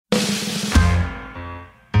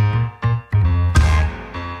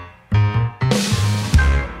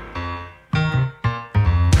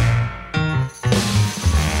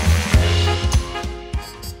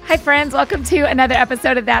Hi, friends. Welcome to another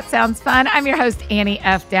episode of That Sounds Fun. I'm your host, Annie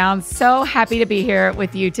F. Downs. So happy to be here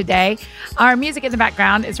with you today. Our music in the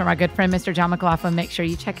background is from our good friend, Mr. John McLaughlin. Make sure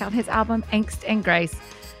you check out his album, Angst and Grace.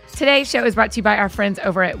 Today's show is brought to you by our friends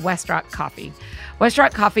over at Westrock Coffee.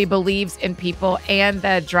 Westrock Coffee believes in people and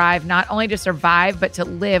the drive not only to survive, but to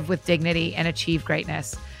live with dignity and achieve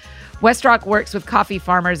greatness. Westrock works with coffee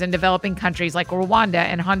farmers in developing countries like Rwanda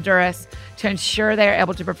and Honduras to ensure they are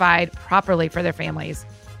able to provide properly for their families.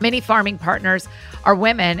 Many farming partners are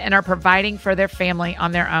women and are providing for their family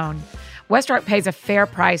on their own. Westrock pays a fair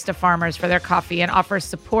price to farmers for their coffee and offers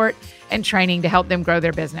support and training to help them grow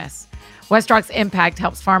their business. Westrock's impact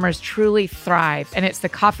helps farmers truly thrive, and it's the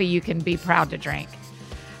coffee you can be proud to drink.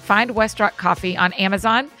 Find Westrock Coffee on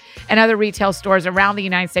Amazon and other retail stores around the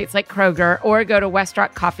United States like Kroger, or go to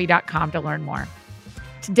westrockcoffee.com to learn more.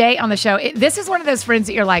 Today on the show, this is one of those friends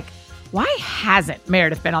that you're like, why hasn't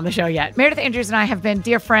Meredith been on the show yet? Meredith Andrews and I have been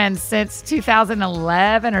dear friends since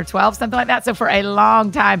 2011 or 12, something like that. So for a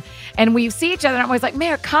long time. And we see each other and I'm always like,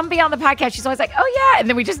 Meredith, come be on the podcast. She's always like, oh yeah. And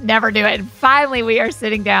then we just never do it. And finally we are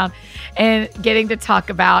sitting down and getting to talk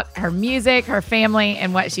about her music, her family,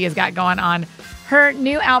 and what she has got going on. Her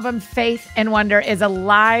new album, Faith and Wonder, is a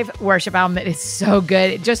live worship album that is so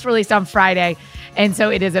good. It just released on Friday, and so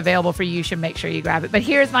it is available for you. You should make sure you grab it. But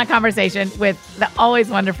here's my conversation with the always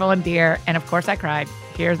wonderful and dear, and of course I cried.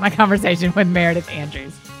 Here's my conversation with Meredith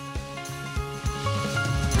Andrews.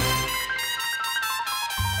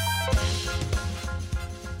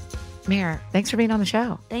 Mare, thanks for being on the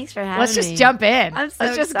show. Thanks for having me. Let's just jump in. I'm so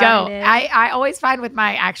Let's just excited. go. I always find with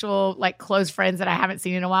my actual close friends that I haven't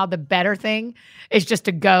seen in a while, the better thing is just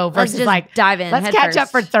to go versus just dive in. Let's catch up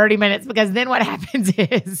for 30 minutes, because then what happens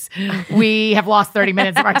is we have lost 30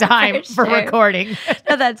 minutes of our time for recording.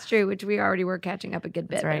 No, that's true, which we already were catching up a good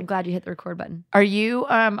bit. That's right. I'm glad you hit the record button. Are you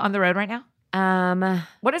on the road right now?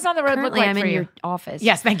 What does on the road look like I'm for in you? your office.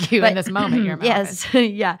 Yes, thank you. In this moment, you're in my yes,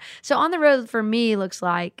 office. yeah. So on the road for me looks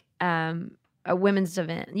like a women's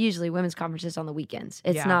event, usually women's conferences on the weekends.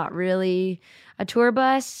 It's not really a tour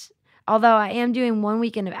bus, although I am doing one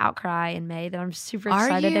weekend of Outcry in May that I'm super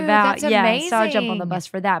excited about. That's amazing. So I'll jump on the bus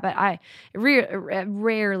for that. But I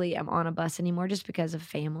rarely am on a bus anymore just because of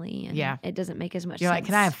family, and it doesn't make as much sense. You're like,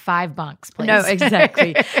 can I have 5 bunks, please? No,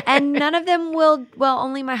 exactly. And none of them will,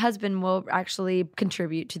 only my husband will actually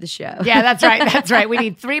contribute to the show. Yeah, that's right. That's right. We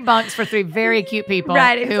need 3 bunks for 3 very cute people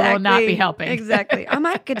who will not be helping. Exactly. I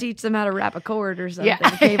might could teach them how to wrap a cord or something.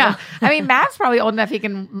 Yeah. I mean, Matt's probably old enough he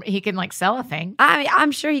can like sell a thing.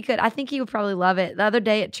 I'm sure he could. I think he would probably love it. The other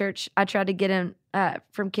day at church, I tried to get him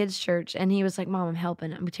from kids' church, and he was like, Mom, I'm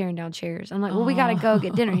helping. I'm tearing down chairs. I'm like, well, we got to go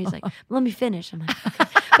get dinner. He's like, let me finish. I'm like,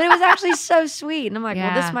 okay. But it was actually so sweet. And I'm like,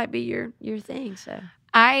 well, this might be your thing. So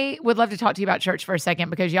I would love to talk to you about church for a second,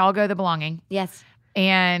 because y'all go to the Belonging. Yes.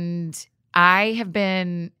 And I have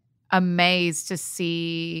been amazed to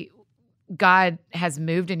see God has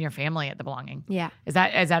moved in your family at the Belonging. Yeah. Is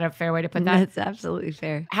that a fair way to put that? That's absolutely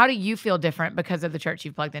fair. How do you feel different because of the church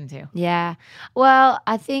you've plugged into? Yeah. Well,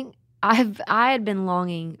 I think I had been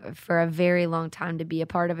longing for a very long time to be a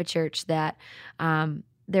part of a church that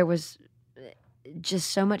there was just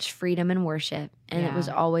so much freedom in worship, and it was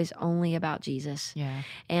always only about Jesus. Yeah.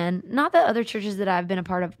 And not that other churches that I've been a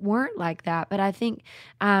part of weren't like that, but I think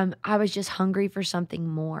I was just hungry for something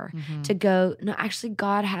more, to go, no, actually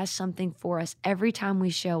God has something for us every time we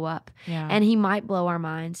show up. Yeah. And he might blow our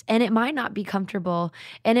minds, and it might not be comfortable,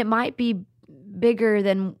 and it might be bigger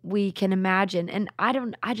than we can imagine. And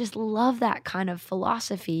I just love that kind of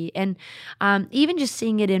philosophy. And even just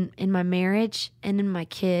seeing it in my marriage and in my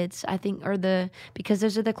kids, I think because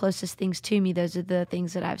those are the closest things to me. Those are the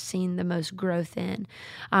things that I've seen the most growth in.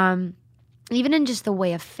 Even in just the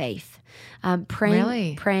way of faith.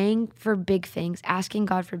 Praying for big things, asking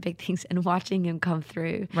God for big things, and watching him come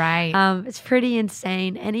through. Right. It's pretty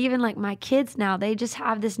insane. And even like my kids now, they just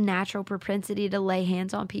have this natural propensity to lay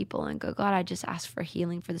hands on people and go, God, I just ask for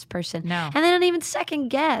healing for this person. No. And they don't even second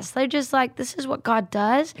guess. They're just like, this is what God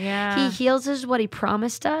does. Yeah. He heals us what he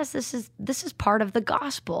promised us. This is part of the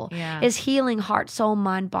gospel. Yeah. Is healing heart, soul,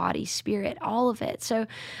 mind, body, spirit, all of it. So,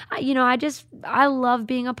 I love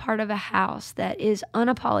being a part of a house that is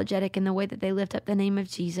unapologetic in the way that they lift up the name of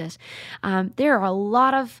Jesus. There are a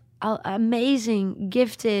lot of amazing,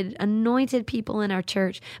 gifted, anointed people in our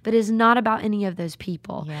church, but it's not about any of those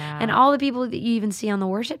people. Yeah. And all the people that you even see on the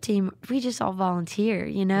worship team, we just all volunteer,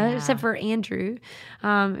 Yeah. except for Andrew,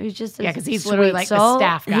 who's just a because he's sweet literally like soul. the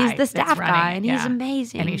staff guy. He's the staff running guy, it. and Yeah. he's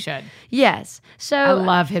amazing. And he should. Yes. So I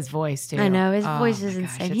love his voice too. I know his voice Oh is my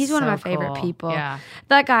gosh, insane. it's He's one of so my favorite cool. people. Yeah.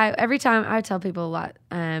 That guy. Every time I tell people a lot,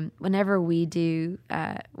 whenever we do,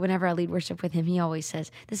 whenever I lead worship with him, he always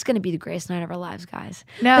says, "This is going to be the greatest night of our lives, guys."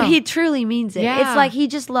 No. But he truly means it. Yeah. It's like he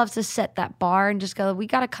just loves to set that bar and just go, "We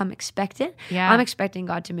got to come expectant." Yeah. I'm expecting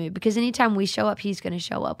God to move because anytime we show up, He's going to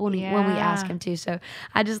show up when we ask Yeah. Him to. So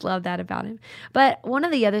I just love that about him. But one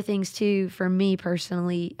of the other things too, for me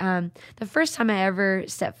personally, the first time I ever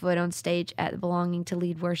stepped foot on stage at Belonging to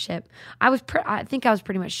lead worship, I think I was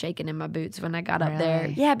pretty much shaking in my boots when I got up there.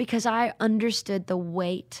 Really? Yeah, because I understood the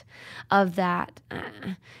weight of that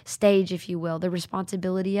stage, if you will, the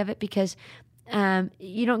responsibility of it, because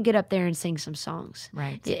you don't get up there and sing some songs.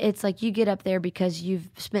 Right. It's like you get up there because you've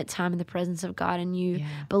spent time in the presence of God and you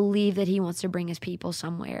believe that He wants to bring His people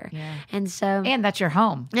somewhere. Yeah. And so... And that's your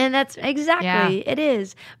home. And that's exactly, it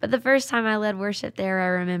is. But the first time I led worship there, I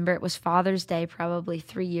remember it was Father's Day, probably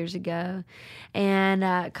 3 years ago,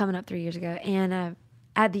 and coming up 3 years ago. And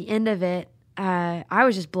at the end of it, I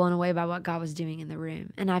was just blown away by what God was doing in the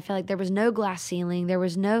room. And I felt like there was no glass ceiling. There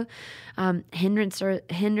was no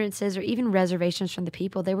hindrances or even reservations from the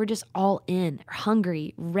people. They were just all in,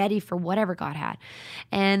 hungry, ready for whatever God had.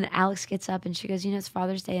 And Alex gets up and she goes, it's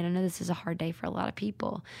Father's Day, and I know this is a hard day for a lot of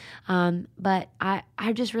people. But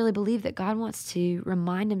I just really believe that God wants to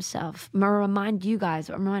remind you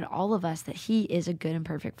guys, remind all of us that He is a good and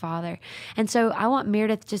perfect Father. And so I want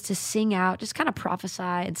Meredith just to sing out, just kind of prophesy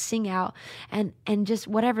and sing out and just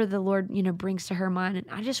whatever the Lord, brings to her mind. And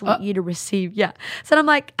I just want you to receive. Yeah. So I'm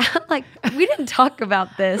like, we didn't talk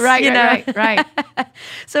about this. Right.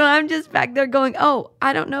 So I'm just back there going,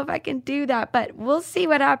 I don't know if I can do that, but we'll see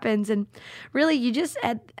what happens. And really,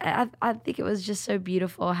 I think it was just so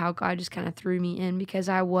beautiful how God just kind of threw me in, because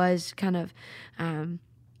I was kind of,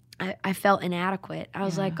 I felt inadequate. I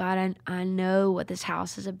was like, God, I know what this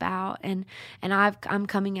house is about, and I'm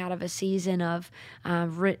coming out of a season of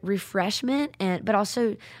refreshment, but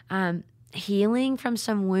also healing from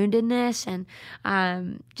some woundedness,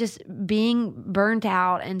 and just being burnt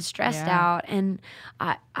out and stressed out. And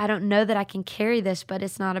I don't know that I can carry this, but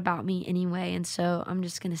it's not about me anyway. And so I'm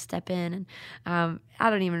just going to step in, and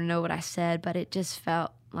I don't even know what I said, but it just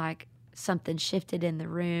felt like something shifted in the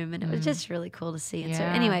room, and it was just really cool to see. And so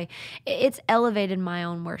anyway, it's elevated my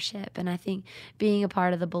own worship. And I think being a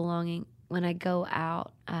part of the Belonging, when I go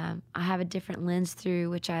out, I have a different lens through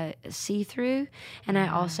which I see through, and I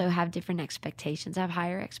also have different expectations. I have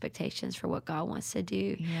higher expectations for what God wants to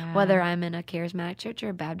do, whether I'm in a charismatic church or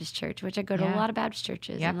a Baptist church, which I go to a lot of Baptist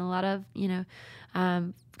churches and a lot of,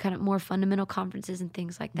 kind of more fundamental conferences and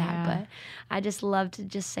things like that. But I just love to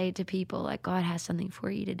just say to people, like, God has something for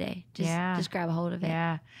you today. Just grab a hold of it.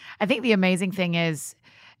 Yeah. I think the amazing thing is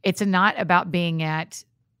it's not about being at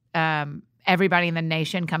everybody in the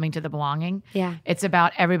nation coming to the Belonging. Yeah. It's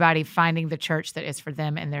about everybody finding the church that is for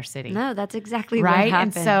them in their city. No, that's exactly right?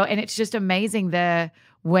 what happened. And it's just amazing the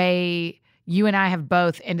way you and I have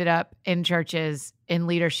both ended up in churches, in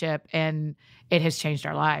leadership, and it has changed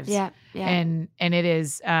our lives. Yeah. And it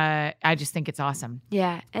is, I just think it's awesome.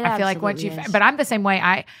 Yeah. I feel like once but I'm the same way.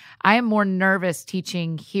 I am more nervous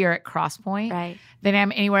teaching here at Crosspoint than I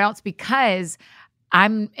am anywhere else, because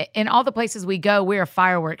I'm in all the places we go, we're a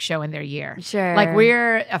fireworks show in their year. Sure. Like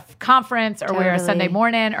we're a conference, or we're a Sunday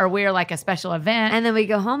morning, or we're like a special event. And then we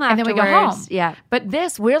go home afterwards. And then we go home. Yeah. But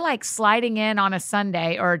we're like sliding in on a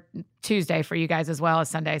Sunday, or Tuesday for you guys as well as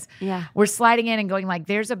Sundays. Yeah. We're sliding in and going like,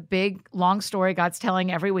 there's a big, long story God's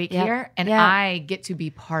telling every week here, and I get to be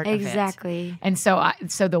part of it. Exactly. And so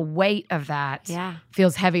the weight of that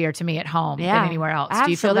feels heavier to me at home than anywhere else. Absolutely.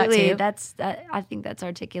 Do you feel that too? I think that's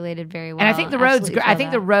articulated very well. And I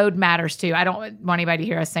think the road matters too. I don't want anybody to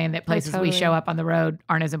hear us saying that places we show up on the road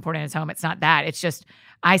aren't as important as home. It's not that. It's just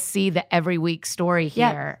I see the every week story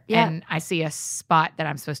here, and I see a spot that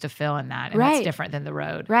I'm supposed to fill in that, and that's different than the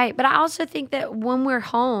road. Right. But I also think that when we're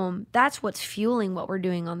home, that's what's fueling what we're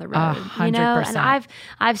doing on the road. 100%. And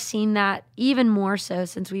I've seen that even more so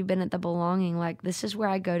since we've been at the Belonging. Like, this is where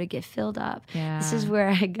I go to get filled up. Yeah. This is where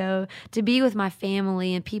I go to be with my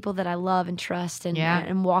family and people that I love and trust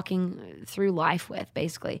and walking through life with,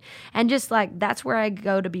 basically. And just like, that's where I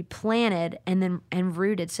go to be planted and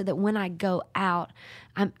rooted, so that when I go out,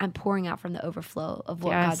 I'm pouring out from the overflow of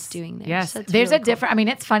what God's doing there. Yes. So There's really a different, I mean,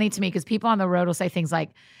 it's funny to me because people on the road will say things like,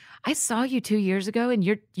 I saw you 2 years ago and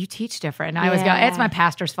you teach different. And I was Yeah. going, it's my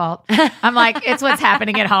pastor's fault. I'm like, it's what's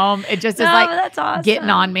happening at home. It just is No, like that's awesome.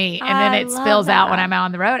 getting on me. And then I it love spills out when that. I'm out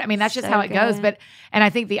on the road. I mean, that's just So how it goes. good. And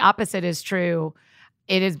I think the opposite is true.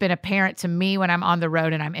 It has been apparent to me when I'm on the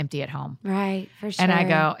road and I'm empty at home. Right, for sure. And I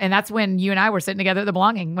go, and that's when you and I were sitting together at the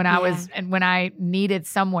Belonging when I Yeah. was, and when I needed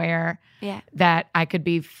somewhere Yeah, that I could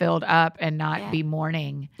be filled up and not Yeah. be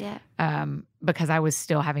mourning, yeah, because I was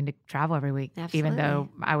still having to travel every week, even though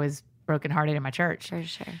I was brokenhearted in my church. for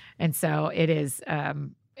sure. And so it is,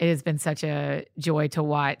 it has been such a joy to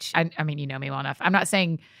watch. I mean, you know me well enough. I'm not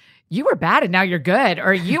saying you were bad and now you're good,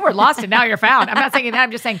 or you were lost and now you're found. I'm not saying that. I'm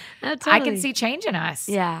just saying No, I totally. can see change in us.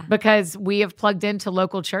 Yeah, Because we have plugged into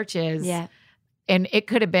local churches. yeah, And it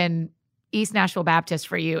could have been East Nashville Baptist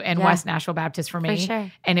for you and Yeah. West Nashville Baptist for me. for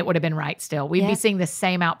sure. And it would have been right still. We'd Yeah. be seeing the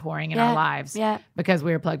same outpouring in Yeah. our lives Yeah, because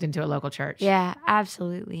we were plugged into a local church. yeah,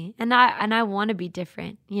 absolutely. And I want to be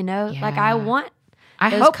different. You know, like Yeah. I want I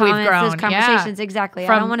those hope we've comments, grown. those conversations. Exactly. I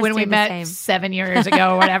From don't want to when stay we the met same. 7 years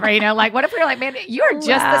ago or whatever, like, what if we were like, man, you're just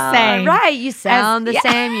the Wow. same. Right. You sound the yeah.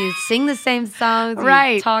 same. You sing the same songs.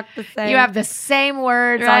 Right. You talk the same. You have the same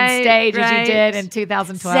words on Right, stage as you right. did in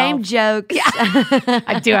 2012. same jokes.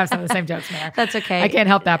 I do have some of the same jokes, Mayor. That's okay. I can't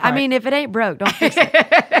help that part. I mean, if it ain't broke, don't fix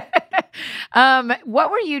it. What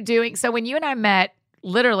were you doing? So when you and I met,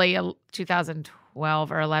 literally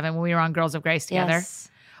 2012 or 11, when we were on Girls of Grace together, Yes.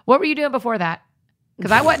 what were you doing before that?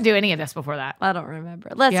 Because I wouldn't do any of this before that. I don't remember.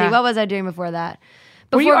 Let's Yeah. see. What was I doing before that?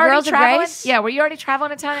 Were you Before already Girls of traveling? Grace? Yeah, were you already traveling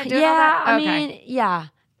to town and doing all Yeah, that? I mean, yeah.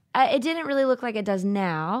 It didn't really look like it does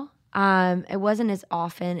now. It wasn't as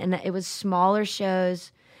often, and it was smaller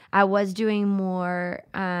shows. I was doing more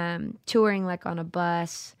touring, like on a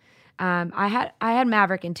bus. I had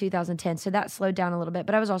Maverick in 2010, so that slowed down a little bit.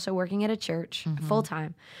 But I was also working at a church full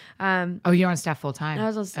time. Oh, you're on staff full time. I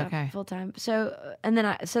was on staff Okay. full time. So and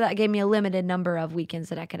then so that gave me a limited number of weekends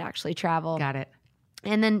that I could actually travel. Got it.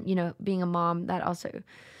 And then being a mom, that also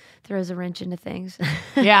throws a wrench into things.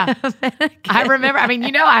 Yeah. I remember, I mean,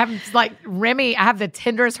 I have like Remy, I have the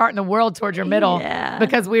tenderest heart in the world towards your middle Yeah.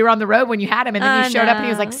 because we were on the road when you had him and then I you showed up and he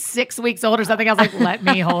was like know. 6 weeks old or something. I was like, let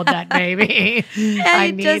me hold that baby. I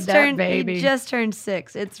he need just that turned, baby. He just turned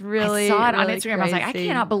 6. It's really I saw it on really Instagram. I was like, I crazy.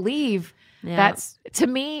 cannot believe Yeah. that's, to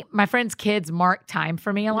me, my friends' kids mark time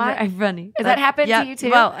for me a lot. Right, funny. Does that happen to yeah, you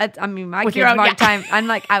too? Well, I mean, my With kids your own- mark yeah. time. I'm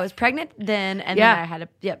like, I was pregnant then, and Yeah. then I had a,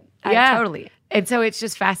 Yeah. totally. And so it's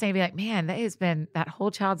just fascinating to be like, man, that has been that whole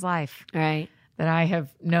child's life Right. that I have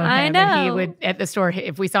known I him. And he know. would, at the store,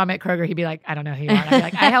 if we saw him at Kroger, he'd be like, I don't know who you are. And I'd be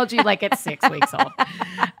like, I held you like at 6 weeks old.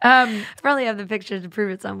 I probably have the pictures to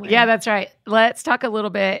prove it somewhere. Yeah, that's right. Let's talk a little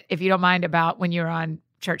bit, if you don't mind, about when you were on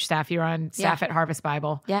church staff. You're on staff at Harvest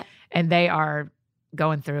Bible. Yeah. And they are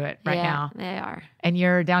going through it right Yeah, now. They are. And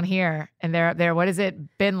you're down here and they're up there. What has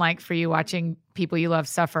it been like for you watching people you love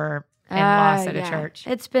suffer and loss at a church?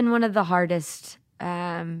 It's been one of the hardest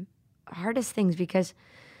things because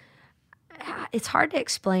it's hard to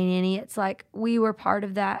explain any. It's like we were part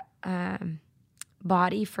of that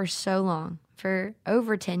body for so long, for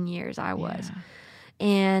over 10 years I was. Yeah.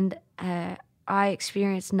 And I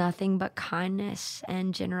experienced nothing but kindness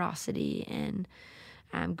and generosity and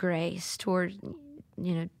grace toward,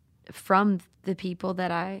 from the people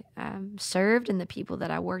that I served and the people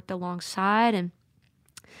that I worked alongside. And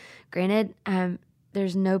granted,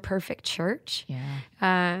 there's no perfect church.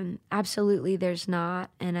 Yeah. Absolutely, there's not.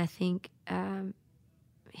 And I think,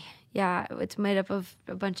 it's made up of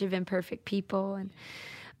a bunch of imperfect people.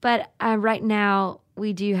 But right now,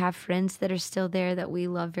 we do have friends that are still there that we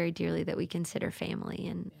love very dearly, that we consider family.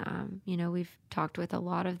 And, we've talked with a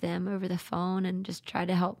lot of them over the phone and just try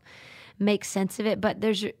to help make sense of it. But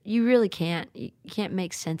you really can't. You can't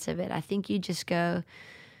make sense of it. I think you just go,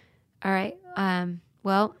 all right, God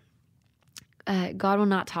will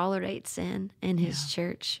not tolerate sin in his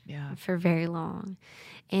church for very long.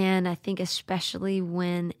 And I think especially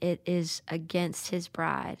when it is against his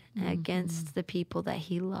bride, against the people that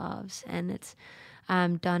he loves, and it's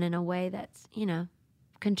done in a way that's,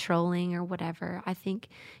 controlling or whatever, I think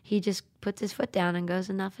he just puts his foot down and goes,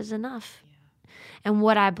 enough is enough. Yeah. And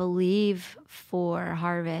what I believe for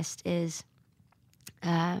Harvest is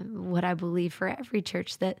what I believe for every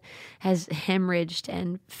church that has hemorrhaged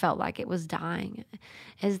and felt like it was dying,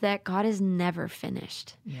 is that God is never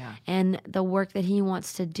finished. Yeah. And the work that he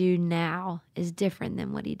wants to do now is different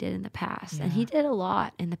than what he did in the past. Yeah. And he did a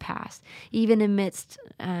lot in the past, even amidst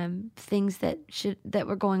things that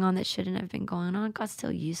were going on that shouldn't have been going on. God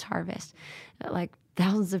still used Harvest. Like,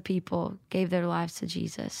 thousands of people gave their lives to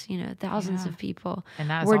Jesus. Thousands of people And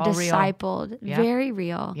that was were all real. discipled. Yep. Very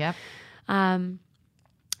real. Yep.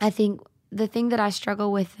 I think the thing that I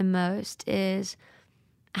struggle with the most is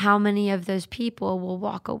how many of those people will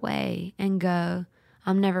walk away and go,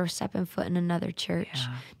 I'm never stepping foot in another church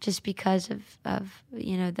just because of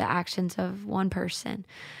the actions of one person.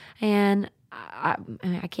 And I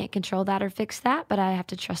mean, I can't control that or fix that, but I have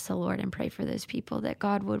to trust the Lord and pray for those people, that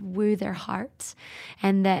God would woo their hearts,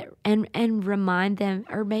 and that and remind them,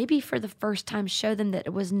 or maybe for the first time show them that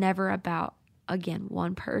it was never about, again,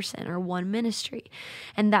 one person or one ministry.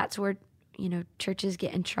 And that's where churches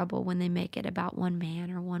get in trouble, when they make it about one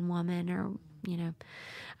man or one woman, or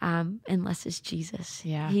unless it's Jesus.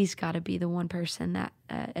 Yeah. He's got to be the one person that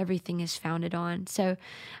everything is founded on. So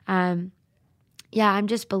I'm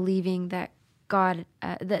just believing that God,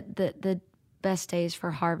 that the best days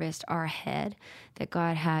for Harvest are ahead, that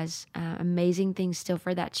God has amazing things still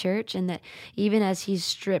for that church, and that even as he's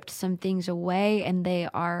stripped some things away and they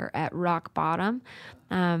are at rock bottom,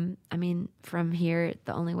 from here,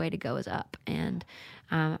 the only way to go is up. And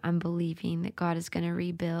I'm believing that God is going to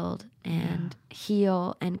rebuild and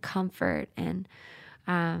heal and comfort. And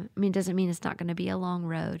it doesn't mean it's not going to be a long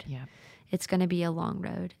road. Yeah. It's going to be a long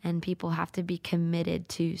road, and people have to be committed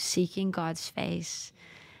to seeking God's face,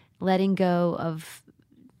 letting go of,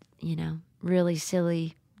 really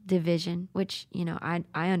silly division, which, I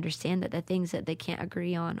understand that the things that they can't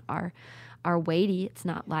agree on are weighty. It's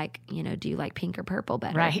not like, do you like pink or purple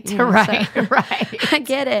better? Right, right. right. I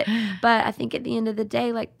get it. But I think at the end of the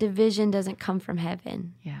day, like, division doesn't come from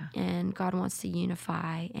heaven. Yeah. And God wants to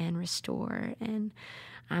unify and restore and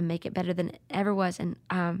make it better than it ever was. And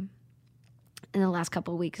in the last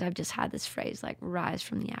couple of weeks, I've just had this phrase, like, rise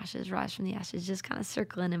from the ashes, just kind of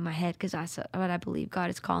circling in my head, because what I believe God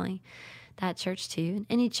is calling that church to. And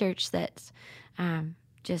any church that's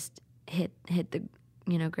just hit the,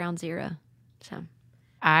 ground zero. So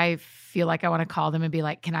I feel like I want to call them and be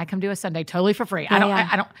like, can I come do a Sunday totally for free?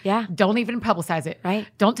 Don't even publicize it. Right.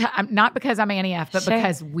 Not because I'm Annie F, but Sure.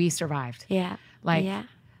 because we survived. Yeah. Like, yeah.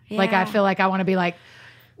 like I feel like I want to be like,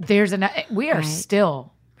 we are Right.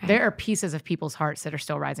 still, Right. there are pieces of people's hearts that are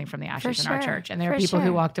still rising from the ashes in our sure. church. And there are For people who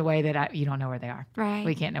sure. walked away that you don't know where they are. Right.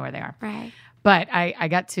 We can't know where they are. Right. But I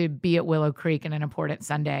got to be at Willow Creek in an important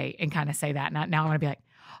Sunday and kind of say that. Now I want to be like,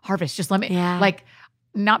 Harvest, just let me, like,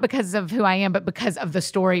 not because of who I am, but because of the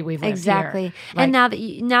story we've lived Exactly. here. And now that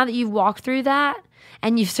you've walked through that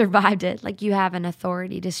and you've survived it, like, you have an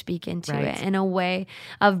authority to speak into Right. it in a way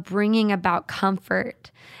of bringing about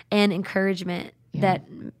comfort and encouragement that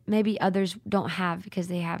maybe others don't have because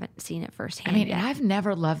they haven't seen it firsthand. and yet. I've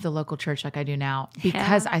never loved the local church like I do now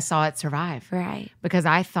because I saw it survive. Right. Because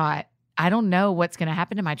I thought, I don't know what's going to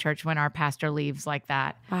happen to my church when our pastor leaves like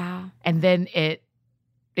that. Wow. And then it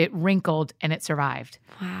wrinkled and it survived.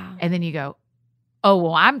 Wow. And then you go, oh,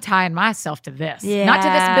 well, I'm tying myself to this. Not to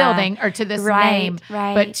this Yeah. building or to this name,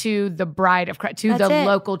 Right. but to the bride of Christ, to That's the it.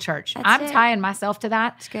 local church. That's I'm it. tying myself to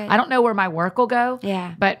that. That's good. I don't know where my work will go,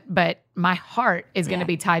 Yeah. but my heart is going to Yeah.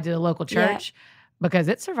 be tied to the local church because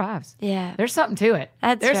it survives. Yeah. There's something to it.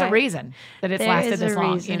 That's There's a right. reason that it's There lasted is this a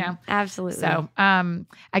long, reason. Absolutely. So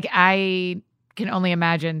I can only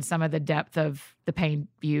imagine some of the depth of the pain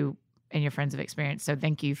you and your friends have experienced. So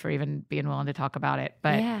thank you for even being willing to talk about it.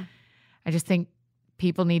 But yeah. I just think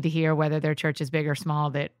people need to hear, whether their church is big or small,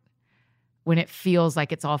 that when it feels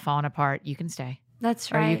like it's all falling apart, you can stay.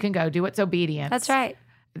 That's Or right. you can go do what's obedience. That's right.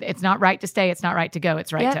 It's not right to stay. It's not right to go.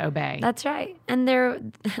 It's right Yep. to obey. That's right. And there,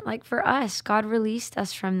 like, for us, God released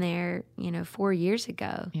us from there, 4 years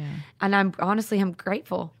ago. Yeah. And I'm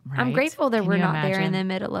grateful. I'm Right. grateful that Can we're you not there in imagine? the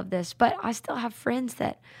middle of this. But I still have friends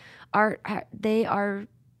that are,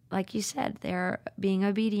 like you said, they're being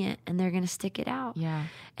obedient and they're going to stick it out. Yeah.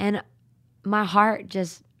 And my heart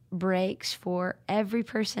just breaks for every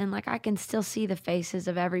person. Like, I can still see the faces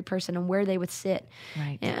of every person and where they would sit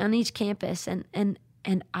Right. on each campus.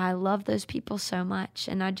 And I love those people so much.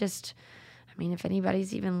 And if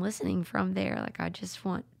anybody's even listening from there, like, I just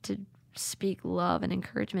want to speak love and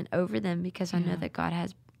encouragement over them, because I know that God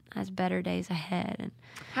has better days ahead. And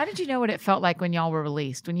How did you know what it felt like when y'all were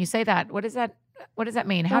released? When you say that, what does that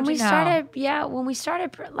mean? How when did we you know?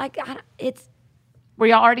 started, like, Were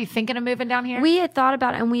y'all already thinking of moving down here? we had thought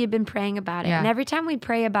about it and we had been praying about it. Yeah. And every time we'd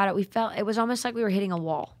pray about it, we felt it was almost like we were hitting a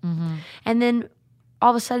wall. Mm-hmm. And then all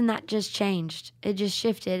of a sudden that just changed. It just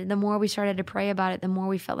shifted. The more we started to pray about it, the more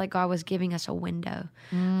we felt like God was giving us a window.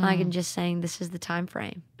 Like, and just saying, this is the time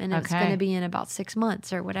frame. And it's Okay. going to be in about 6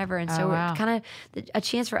 months or whatever. And so wow. it's kind of a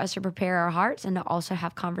chance for us to prepare our hearts and to also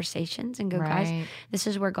have conversations and go, guys, Right. this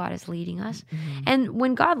is where God is leading us. And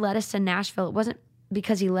when God led us to Nashville, it wasn't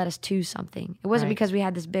because he led us to something. It wasn't Right. because we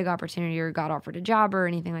had this big opportunity or God offered a job or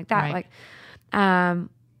anything like that. Right. Like,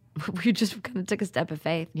 we just kind of took a step of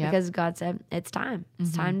faith because God said, it's time.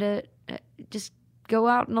 It's time to just go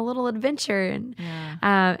out on a little adventure.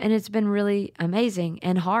 And it's been really amazing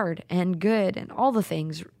and hard and good and all the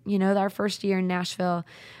things. You know, our first year in Nashville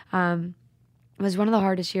was one of the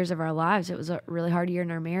hardest years of our lives. It was a really hard year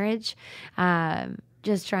in our marriage.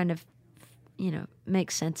 Just trying to,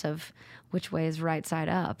 make sense of which way is right side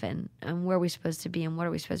up and where we're supposed to be and what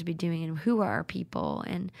are we supposed to be doing and who are our people.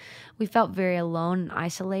 And we felt very alone and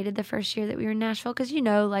isolated the first year that we were in Nashville because,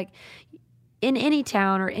 like in any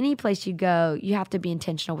town or any place you go, you have to be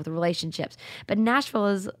intentional with relationships. But Nashville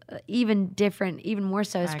is even different, even more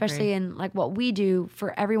so, especially in like what we do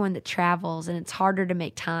for everyone that travels. And it's harder to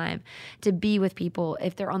make time to be with people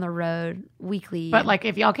if they're on the road weekly. But like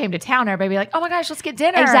if y'all came to town, everybody would be like, oh my gosh, let's get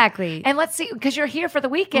dinner. Exactly. And let's see, because you're here for the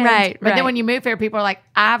weekend. Right. But then when you move here, people are like,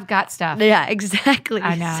 I've got stuff. Yeah, exactly.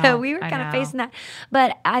 I know. So we were kind of facing that.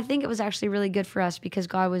 But I think it was actually really good for us because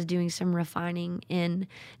God was doing some refining in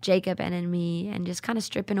Jacob and in me and just kind of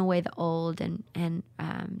stripping away the old and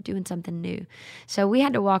doing something new. So we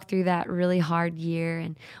had to walk through that really hard year.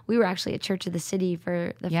 And we were actually at Church of the City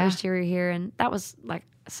for the first year we were here. And that was like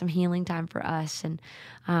some healing time for us.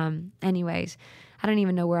 And anyways, I don't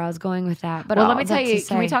even know where I was going with that. But let me tell you,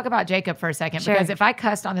 can we talk about Jacob for a second? Sure. Because if I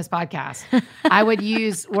cussed on this podcast, I would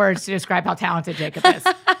use words to describe how talented Jacob is.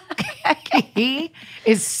 He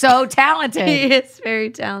is so talented. He is very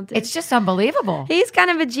talented. It's just unbelievable. He's kind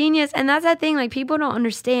of a genius. And that's that thing, like people don't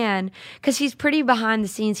understand because he's pretty behind the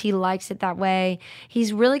scenes. He likes it that way.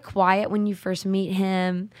 He's really quiet when you first meet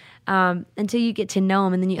him until you get to know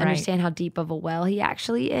him. And then you understand how deep of a well he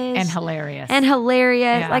actually is. And hilarious.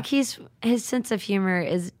 Yeah. Like his sense of humor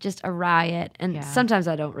is just a riot. And sometimes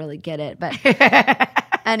I don't really get it. But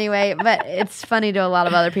anyway, but it's funny to a lot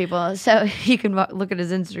of other people. So you can look at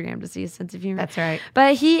his Instagram to see his sense of humor. That's right.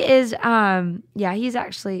 But he is, he's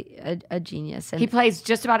actually a genius. And he plays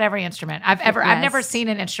just about every instrument I've never seen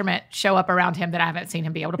an instrument show up around him that I haven't seen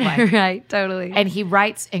him be able to play. Right, totally. And he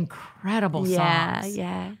writes incredible songs.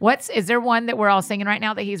 Yeah. Is there one that we're all singing right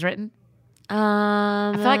now that he's written?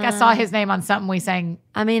 I feel like I saw his name on something we sang.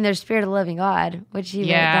 I mean, there's Spirit of the Living God, which he wrote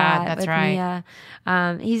that that's with right.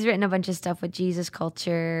 Me. He's written a bunch of stuff with Jesus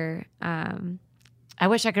Culture. I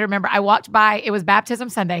wish I could remember. I walked by. It was Baptism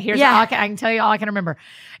Sunday. I can tell you all I can remember.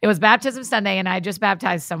 It was Baptism Sunday, and I had just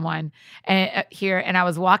baptized someone here, and I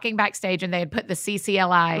was walking backstage, and they had put the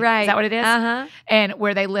CCLI. Right. Is that what it is? Uh-huh. And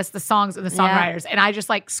where they list the songs and the songwriters, and I just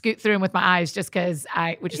like scoot through them with my eyes, just because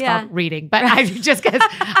which is called reading, but I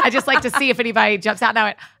just like to see if anybody jumps out. And I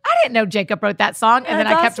went, I didn't know Jacob wrote that song, and then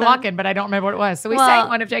I kept walking, but I don't remember what it was. So we sang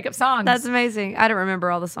one of Jacob's songs. That's amazing. I don't remember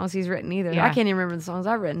all the songs he's written either. Yeah. I can't even remember the songs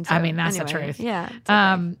I've written. So I mean, that's anyway, the truth. Yeah.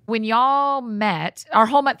 Okay. When y'all met, our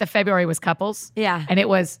whole month of February was couples. Yeah. And it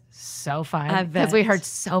was so fun because we heard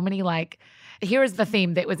so many here's the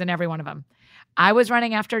theme that was in every one of them. I was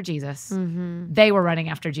running after Jesus. Mm-hmm. They were running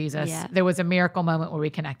after Jesus. Yeah. There was a miracle moment where we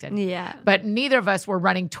connected. Yeah. But neither of us were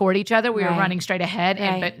running toward each other. We were running straight ahead,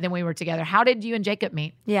 but then we were together. How did you and Jacob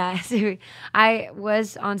meet? Yeah. So I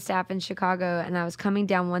was on staff in Chicago, and I was coming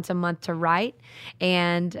down once a month to write.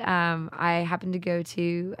 And I happened to go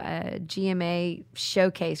to a GMA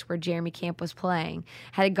showcase where Jeremy Camp was playing.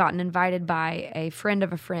 Had gotten invited by a friend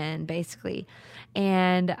of a friend, basically.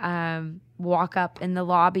 And walk up in the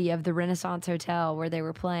lobby of the Renaissance Hotel where they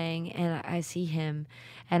were playing, and I see him,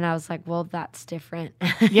 and I was like, well, that's different.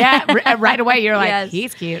 Yeah, right away you're like,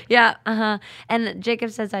 he's cute. Yeah, And Jacob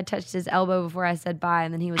says I touched his elbow before I said bye,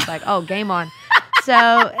 and then he was like, oh, game on.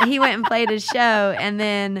 So he went and played his show, and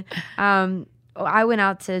then I went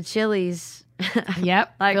out to Chili's.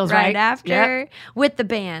 Yep. Like right after with the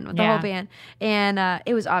band, with the whole Yeah. band. And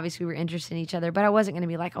it was obvious we were interested in each other, but I wasn't going to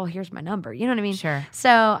be like, oh, here's my number. You know what I mean? Sure.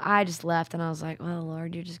 So I just left, and I was like, well,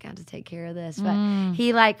 Lord, you're just going to take care of this. But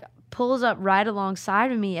he pulls up right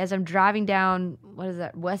alongside of me as I'm driving down, what is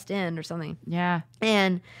that, West End or something. Yeah.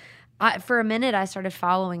 And for a minute, I started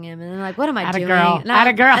following him, and then like, what am I doing? Girl. And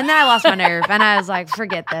then I lost my nerve, and I was like,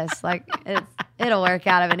 forget this. Like, it'll work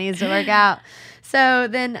out if it needs to work out. So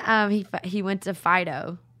then he went to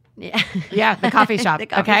Fido. Yeah, the coffee shop. The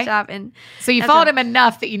coffee shop. And so you followed him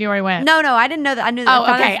enough that you knew where he went. No, I didn't know that. I knew that.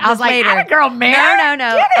 Oh, okay. I was like, later. Girl, Mary.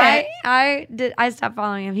 No. Get it. I stopped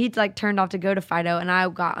following him. He turned off to go to Fido, and I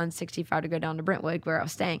got on 65 to go down to Brentwood where I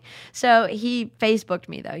was staying. So he Facebooked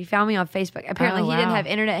me though. He found me on Facebook. Apparently, he didn't have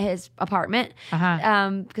internet at his apartment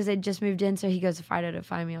because they'd just moved in. So he goes to Fido to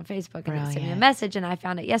find me on Facebook, and he sent me a message, and I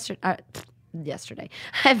found it yesterday.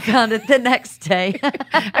 I found it the next day.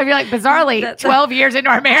 I feel like bizarrely 12 years into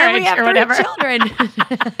our marriage we have or whatever. 3 children.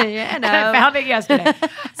 Yeah, no. I found it yesterday.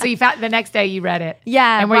 So you found the next day you read it.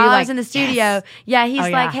 Yeah, and while you I like, was in the studio. yes. Yeah, he's Oh,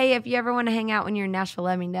 like, yeah. hey, if you ever want to hang out when you're in Nashville,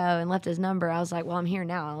 let me know, and left his number. I was like, well, I'm here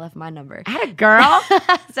now. I left my number. Had a girl.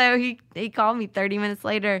 So he called me 30 minutes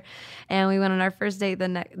later, and we went on our first date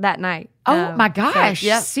that night. Oh my gosh. So,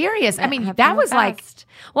 yep. Serious. I mean, Happened that real was like, fast.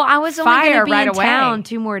 Well, I was only fire going to be right in away. town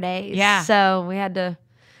 2 more days. Yeah. So we had to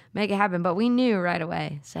make it happen, but we knew right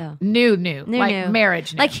away. So new, like knew.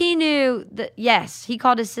 marriage. New. Like he knew that, yes, he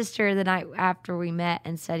called his sister the night after we met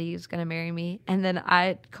and said he was going to marry me. And then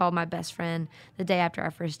I called my best friend the day after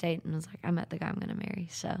our first date and was like, I met the guy I'm going to marry.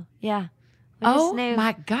 So yeah. We just oh knew.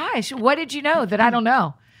 my gosh. What did you know that I don't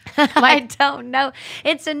know? I don't know.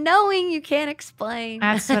 It's a knowing you can't explain.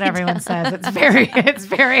 That's what everyone says. It's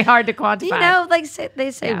very hard to quantify. You know, like they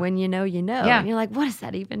say, Yeah. when you know, you know. Yeah. And you're like, what does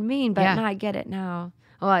that even mean? But Yeah. now I get it now.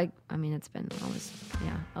 Well, I mean, it's been almost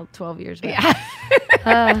 12 years. But, Yeah.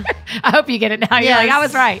 I hope you get it now. You're like, I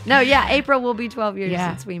was right. No, yeah, April will be 12 years Yeah.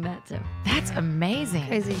 since we met. So That's amazing.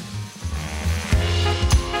 crazy.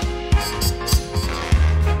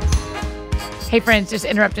 Hey friends, just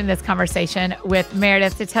interrupting this conversation with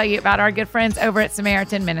Meredith to tell you about our good friends over at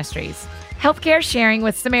Samaritan Ministries. Healthcare Sharing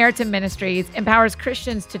with Samaritan Ministries empowers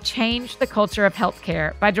Christians to change the culture of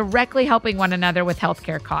healthcare by directly helping one another with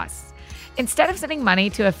healthcare costs. Instead of sending money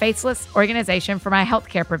to a faceless organization for my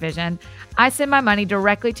healthcare provision, I send my money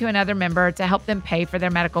directly to another member to help them pay for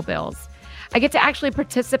their medical bills. I get to actually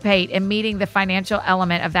participate in meeting the financial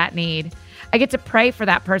element of that need. I get to pray for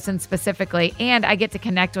that person specifically, and I get to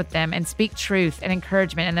connect with them and speak truth and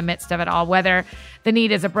encouragement in the midst of it all, whether the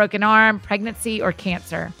need is a broken arm, pregnancy, or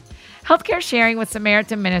cancer. Healthcare Sharing with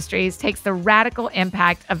Samaritan Ministries takes the radical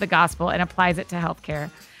impact of the gospel and applies it to healthcare.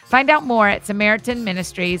 Find out more at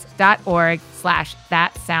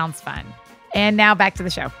samaritanministries.org/thatsoundsfun. And now back to the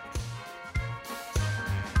show.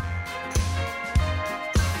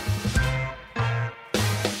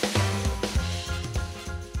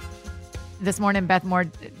 This morning, Beth Moore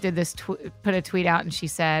did this, put a tweet out, and she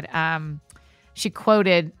said, she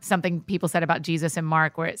quoted something people said about Jesus in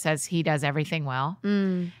Mark, where it says he does everything well.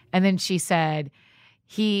 And then she said,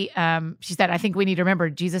 I think we need to remember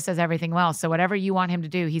Jesus does everything well. So whatever you want him to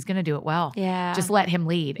do, he's going to do it well. Yeah. Just let him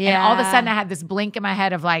lead. Yeah. And all of a sudden I had this blink in my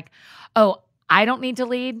head of like, oh, I don't need to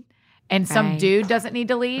lead. And some Right. dude doesn't need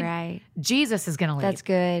to lead. Right. Jesus is going to lead. That's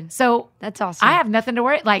good. So That's awesome. I have nothing to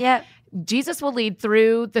worry. Like, Yep. Jesus will lead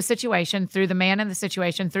through the situation, through the man in the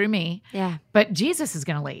situation, through me. Yeah. But Jesus is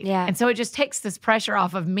going to lead. Yeah. And so it just takes this pressure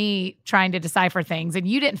off of me trying to decipher things. And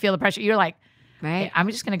you didn't feel the pressure. You're like, Right. I'm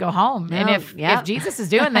just going to go home. No, And if yep. Jesus is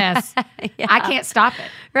doing this, Yeah. I can't stop it.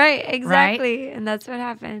 Right. Exactly. And that's what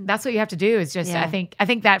happened. That's what you have to do is just, Yeah. I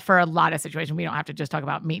think that for a lot of situations, we don't have to just talk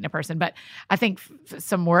about meeting a person, but I think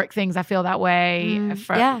some work things, I feel that way.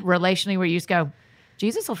 yeah. Relationally, where you just go,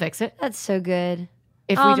 Jesus will fix it. That's so good.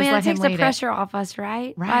 If we Oh just man, let it him takes the lead pressure off us,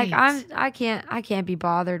 right? Right. Like I can't be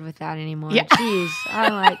bothered with that anymore. Yeah. Jeez,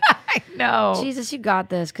 I'm like, I know. Jesus, you got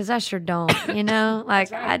this, because I sure don't. You know,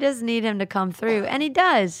 like I just need him to come through, and he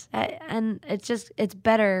does. And it's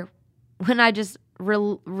better when I just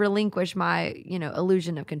relinquish my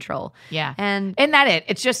illusion of control. Yeah. And Isn't that it?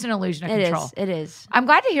 It's just an illusion of control. It is I'm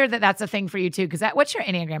glad to hear that that's a thing for you too. Because what's your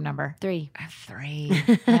Enneagram number? 3. A 3.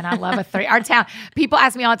 And I love a 3. Our town, people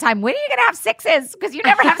ask me all the time, when are you going to have 6s? Because you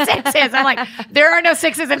never have 6s. I'm like, there are no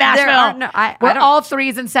 6s in Nashville. There are no- I We're don't- all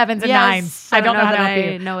 3s and 7s and Yes, 9s. I I don't don't know how to know help that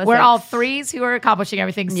I you. know a We're all 6. 3s who are accomplishing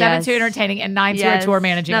everything, 7s Yes. who are entertaining, and 9s who Yes. are tour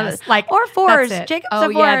managing No, us. Like or 4s. that's it. Jacob's oh,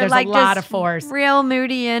 a 4. Yeah, there's like a lot just of 4s. Real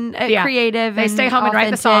moody and creative. They and stay home and write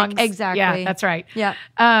the authentic. songs. Exactly. Yeah, that's right. Yeah.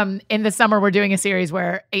 In the summer, we're doing a series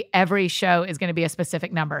where every show is going to be a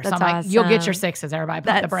specific number. So That's I'm like, you'll get your awesome. 6s, everybody. Put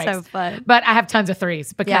the That's brakes. so fun. But I have tons of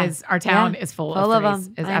 3s because our town Yeah. is full Full of of 3s.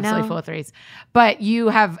 them. Is I absolutely know. full of 3s. But you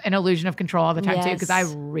have an illusion of control all the time too, because I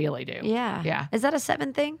Yes. really do. Yeah. Yeah. Is that a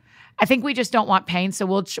 7 thing? I think we just don't want pain, so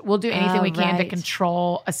we'll do anything Oh, we can to right.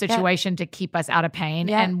 control a situation to keep us out of pain.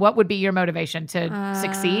 Yeah. And what would be your motivation to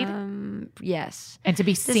succeed Yes. and to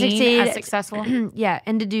be To seen succeed. as successful? Yeah,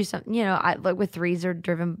 and to do something. I like with 3s are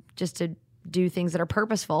driven just to do things that are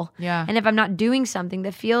purposeful. Yeah. And if I'm not doing something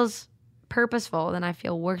that feels purposeful, then I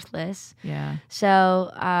feel worthless. Yeah. So,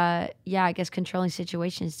 I guess controlling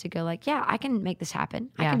situations to go like, yeah, I can make this happen.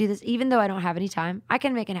 I Yeah. can do this, even though I don't have any time. I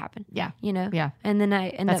can make it happen. Yeah. Yeah. Yeah. And then I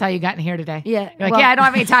end That's up, how you got in here today. Yeah, You're like, well- yeah, I don't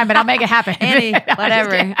have any time, but I'll make it happen. Annie, No, I'm just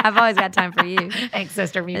whatever. kidding. I've always got time for you. Thanks,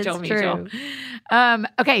 sister. Mutual, It's mutual. true.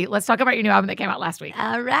 Okay, let's talk about your new album that came out last week.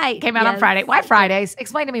 All right. Came out on Yes. Friday. Why Fridays?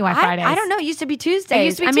 Explain to me why Fridays. I don't know. It used to be Tuesdays. It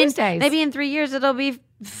used to be Tuesdays. Maybe in 3 years it'll be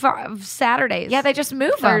Saturdays. Yeah, they just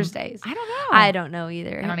move Thursdays. I don't know. I don't know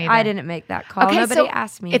either. I don't either. I didn't make that call. Okay, Nobody so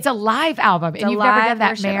asked me. It's a live album, It's and a you've never live done that,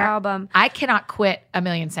 worship Mare. album. I cannot quit A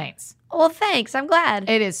Million Saints. Well, thanks. I'm glad.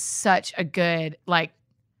 It is such a good,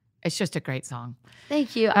 it's just a great song.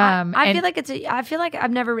 Thank you. and- I feel like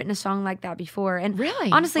I've never written a song like that before. And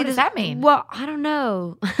Really? honestly, What does that mean? Well, I don't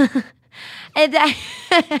know.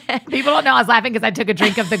 People don't know I was laughing because I took a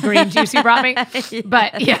drink of the green juice you brought me.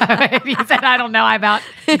 But yeah, you said I don't know about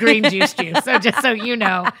green juice. So just so you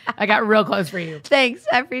know, I got real close for you. Thanks.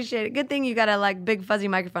 I appreciate it. Good thing you got a big fuzzy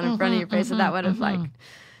microphone in front of your face, so that would have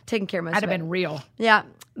taken care of most I'd of have it. been real. Yeah.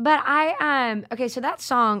 But okay, so that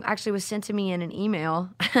song actually was sent to me in an email.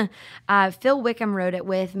 Phil Wickham wrote it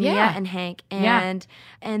with Mia and Hank, and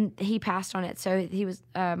he passed on it. So he was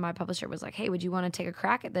my publisher was like, "Hey, would you want to take a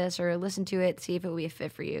crack at this or listen to it, see if it would be a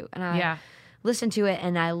fit for you?" And I listened to it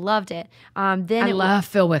and I loved it. Then I love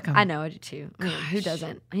Phil Wickham. I know, I do too. I mean, who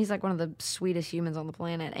doesn't? He's like one of the sweetest humans on the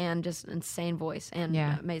planet, and just insane voice and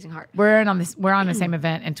amazing heart. We're on the same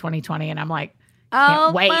event in 2020, and I'm like, Oh,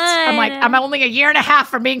 can't wait. fun. I'm like, I'm only a year and a half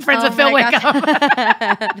from being friends with Phil my Wickham.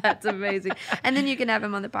 gosh. That's amazing. And then you can have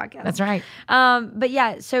him on the podcast. That's right. But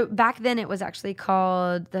yeah, so back then it was actually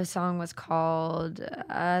the song was called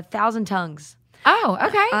 1,000 Tongues. Oh,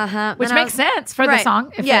 okay. Which makes sense for the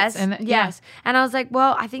song. It Yes, fits. yes. And I was like,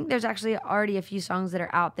 well, I think there's actually already a few songs that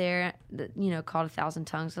are out there that, called 1,000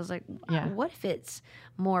 Tongues. I was like, what if it's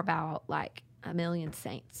more about like A Million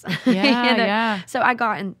Saints? Yeah, yeah. So I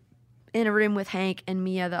got in a room with Hank and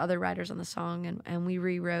Mia, the other writers on the song, and we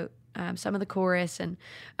rewrote some of the chorus and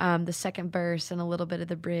the second verse and a little bit of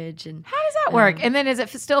the bridge. And how does that work? And then is it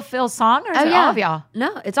still Phil's song or is it all of y'all?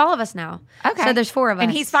 No, it's all of us now. Okay. So there's 4 of us.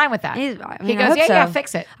 And he's fine with that. He He goes, goes, yeah,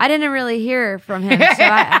 fix it. I didn't really hear from him, so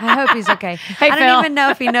I hope he's okay. Hey, I Phil. don't even know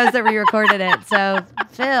if he knows that we recorded it. So,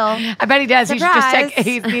 Phil. I bet he does. He should just check. Surprise.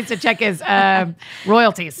 He needs to check his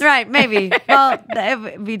royalties. Right, maybe. Well, it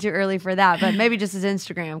would be too early for that, but maybe just his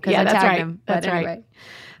Instagram because I that's tagged right. him. That's but right.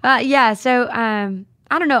 anyway. Yeah, so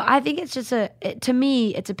I don't know. I think it's just to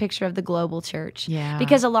me, it's a picture of the global church. Yeah.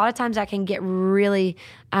 Because a lot of times I can get really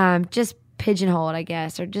just pigeonholed, I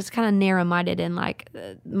guess, or just kind of narrow-minded in like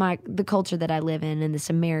the culture that I live in this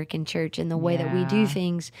American church and the way that we do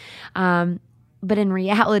things. But in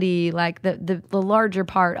reality, like the larger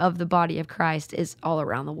part of the body of Christ is all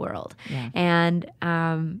around the world. Yeah.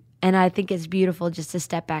 And I think it's beautiful just to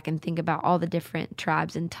step back and think about all the different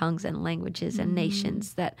tribes and tongues and languages and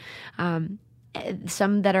nations that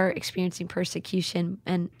some that are experiencing persecution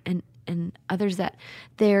and others that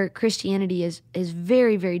their Christianity is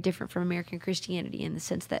very, very different from American Christianity in the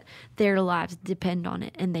sense that their lives depend on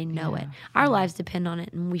it and they know it. Our lives depend on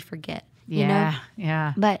it and we forget. You know?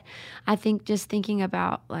 Yeah. But I think just thinking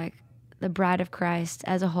about like the bride of Christ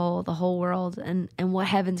as a whole, the whole world, and what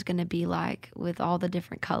heaven's going to be like with all the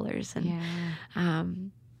different colors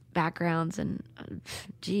and backgrounds and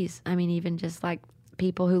I mean, even just like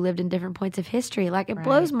people who lived in different points of history. Like it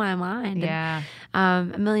blows my mind. Yeah.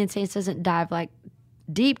 And, A Million Saints doesn't dive like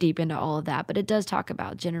deep into all of that, but it does talk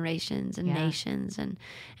about generations and nations and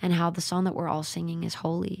how the song that we're all singing is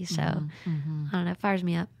holy. So I don't know, it fires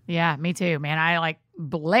me up. Yeah, me too, man. I like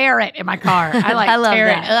blare it in my car. I like I love tear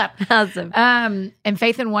that. it up. Awesome. And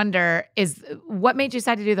Faith and Wonder is what made you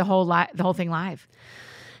decide to do the whole thing live?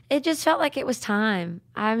 It just felt like it was time.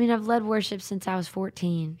 I mean, I've led worship since I was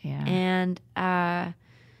 14. Yeah. And the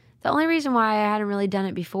only reason why I hadn't really done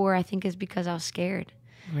it before, I think, is because I was scared.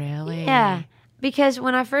 Really? Yeah. Because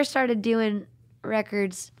when I first started doing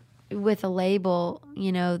records with a label,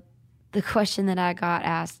 the question that I got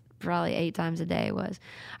asked probably 8 times a day was,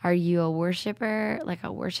 are you a worshiper, like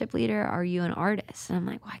a worship leader? Or are you an artist? And I'm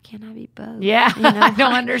like, why can't I be both? Yeah. I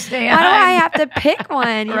don't understand. Why do I have to pick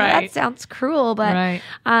one? Right. That sounds cruel, but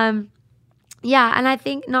yeah. And I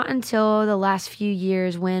think not until the last few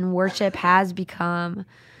years when worship has become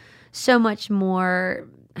so much more,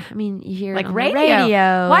 I mean, you hear like it on radio. the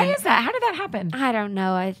radio. Why is that? How did that happen? I don't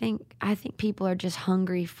know. I think people are just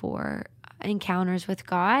hungry for encounters with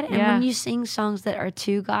God. And when you sing songs that are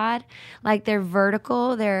to God, like they're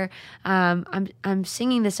vertical, they're I'm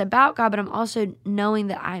singing this about God, but I'm also knowing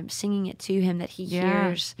that I'm singing it to him, that he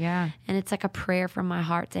hears. Yeah. And it's like a prayer from my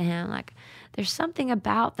heart to him. Like there's something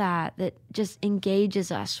about that just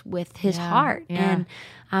engages us with his Yeah, heart. yeah. And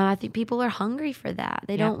I think people are hungry for that.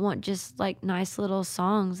 They Yeah. don't want just like nice little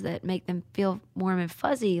songs that make them feel warm and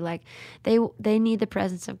fuzzy. Like they need the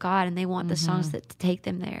presence of God, and they want the songs that take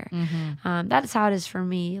them there. That's how it is for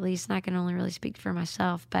me, at least. And I can only really speak for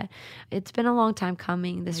myself, but it's been a long time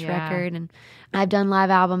coming, this Yeah. record. And I've done live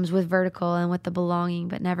albums with Vertical and with The Belonging,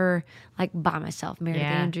 but never like by myself, Meredith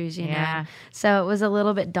Yeah. Andrews, you Yeah. know. So it was a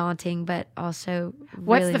little bit daunting, but also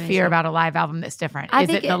What's really the fear amazing. about a live album that's different? I Is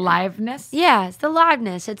it think the liveness? Yeah, it's the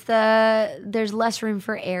liveness. It's there's less room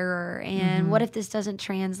for error. And what if this doesn't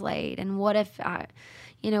translate? And what if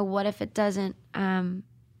what if it doesn't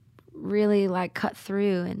really like cut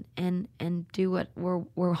through and do what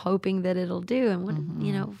we're hoping that it'll do, and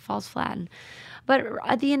what falls flat. But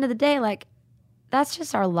at the end of the day, like, that's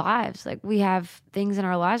just our lives. Like, we have things in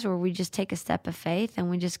our lives where we just take a step of faith and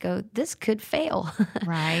we just go, this could fail.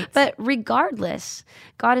 Right. But regardless,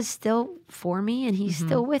 God is still for me and he's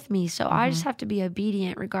still with me. So I just have to be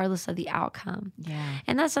obedient regardless of the outcome. Yeah.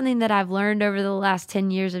 And that's something that I've learned over the last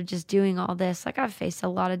 10 years of just doing all this. Like, I've faced a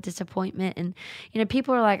lot of disappointment, and,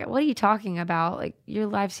 people are like, what are you talking about? Like, your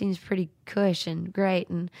life seems pretty cush and great.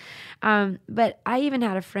 And, but I even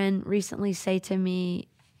had a friend recently say to me,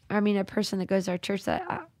 a person that goes to our church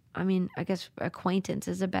that, I guess acquaintance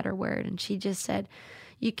is a better word. And she just said,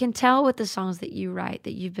 you can tell with the songs that you write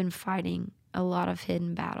that you've been fighting a lot of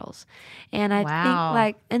hidden battles. And I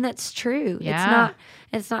think and that's true. Yeah.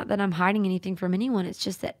 It's not that I'm hiding anything from anyone. It's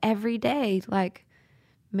just that every day, like,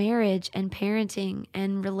 marriage and parenting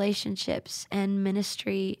and relationships and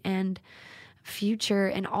ministry and future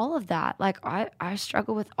and all of that, like, I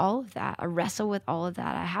struggle with all of that. I wrestle with all of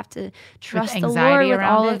that. I have to trust the Lord with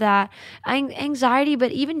all of that. Anxiety,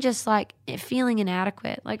 but even just like feeling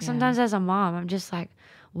inadequate. Like, sometimes as a mom, I'm just like,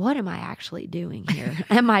 what am I actually doing here?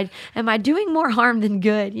 Am I doing more harm than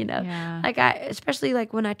good? Yeah. Like, especially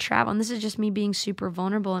like when I travel, and this is just me being super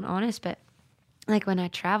vulnerable and honest, but like when I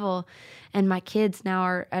travel and my kids now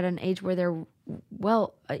are at an age where they're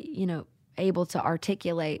able to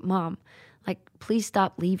articulate, Mom, like, please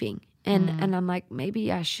stop leaving. And I'm like,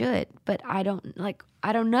 maybe I should, but I don't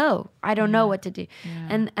know. I don't know what to do.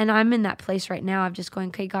 Yeah. And I'm in that place right now of just going,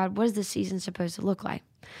 okay, God, what is this season supposed to look like?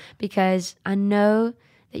 Because I know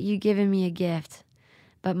that you've given me a gift,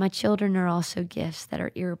 but my children are also gifts that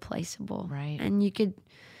are irreplaceable. Right. And you could,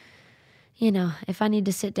 if I need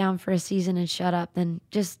to sit down for a season and shut up, then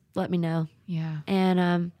just let me know. Yeah.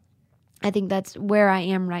 And I think that's where I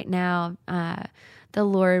am right now. The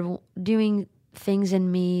Lord doing things in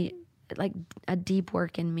me, like a deep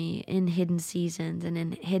work in me, in hidden seasons and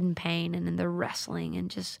in hidden pain and in the wrestling, and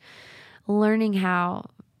just learning how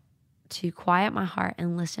to quiet my heart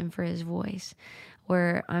and listen for his voice,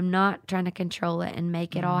 where I'm not trying to control it and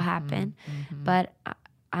make it all happen, but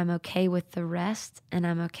I'm okay with the rest, and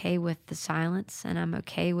I'm okay with the silence, and I'm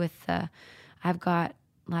okay with I've got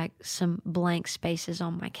like some blank spaces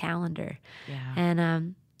on my calendar. Yeah.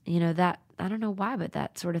 And that, I don't know why, but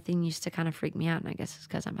that sort of thing used to kind of freak me out. And I guess it's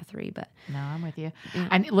because I'm a 3, but. No, I'm with you. Yeah.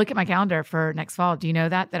 And look at my calendar for next fall. Do you know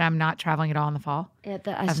that I'm not traveling at all in the fall? Yeah,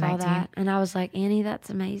 I saw 19? that. And I was like, Annie, that's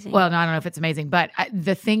amazing. Well, no, I don't know if it's amazing, but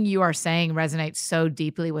the thing you are saying resonates so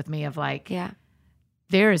deeply with me of like, yeah,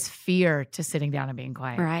 there is fear to sitting down and being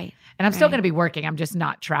quiet. right. And I'm still Right. going to be working. I'm just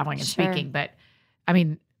not traveling and Sure. speaking. But I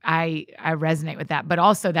mean, I resonate with that. But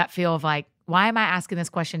also that feel of like, why am I asking this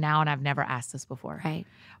question now and I've never asked this before? Right.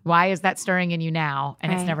 Why is that stirring in you now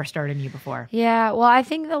and it's Right. never stirred in you before? Yeah. Well, I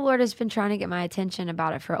think the Lord has been trying to get my attention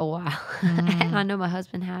about it for a while. And I know my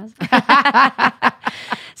husband has.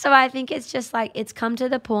 So I think it's just like, it's come to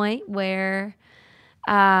the point where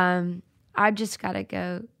I just got to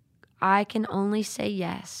go, I can only say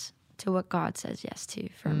yes to what God says yes to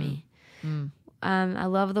for me. I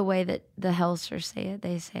love the way that the Hellsters say it.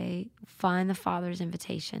 They say, find the Father's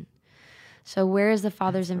invitation. So where is the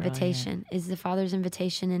Father's That's invitation? Is the Father's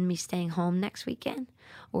invitation in me staying home next weekend?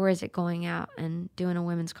 Or is it going out and doing a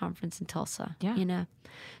women's conference in Tulsa? Yeah.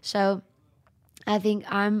 So I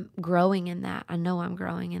think I'm growing in that. I know I'm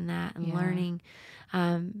growing in that and Yeah. learning.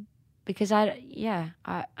 Because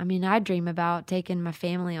I dream about taking my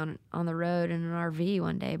family on the road in an RV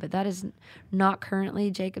one day, but that is not currently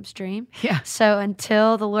Jacob's dream. Yeah. So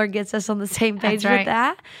until the Lord gets us on the same page That's right. with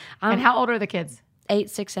that, And how old are the kids? 8,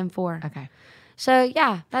 6, and 4. Okay. So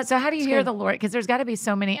yeah, So how do you it's hear good. the Lord? Because there's got to be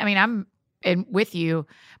so many. I mean, I'm with you,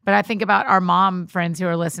 but I think about our mom friends who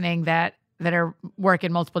are listening that are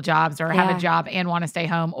working multiple jobs or have Yeah. a job and want to stay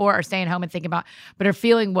home, or are staying home and thinking about, but are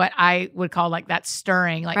feeling what I would call like that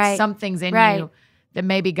stirring, like Right. something's in Right. you that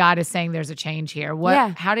maybe God is saying there's a change here?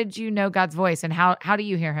 How did you know God's voice, and how do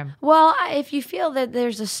you hear him? Well, if you feel that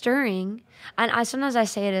there's a stirring, and sometimes I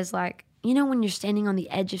say it as like, when you're standing on the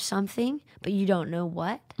edge of something, but you don't know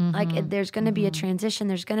what, like there's going to be a transition.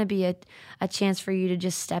 There's going to be a chance for you to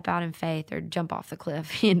just step out in faith or jump off the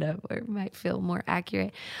cliff, or it might feel more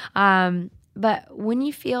accurate. But when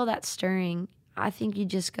you feel that stirring, I think you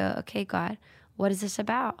just go, okay, God, what is this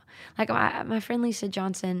about? Like my friend Lisa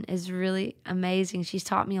Johnson is really amazing. She's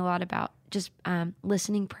taught me a lot about just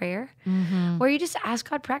listening prayer, where you just ask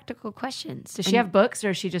God practical questions. Does she have books,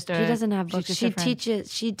 or is she just she doesn't have books. She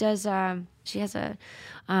teaches. She does. She has a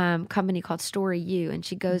company called Story U, and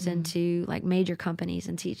she goes into like major companies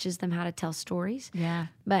and teaches them how to tell stories. Yeah.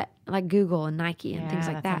 But like Google and Nike and things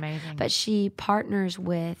like that. Amazing. But she partners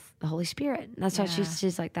with the Holy Spirit. That's how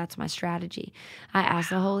she's like, that's my strategy. I ask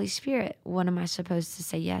the Holy Spirit, what am I supposed to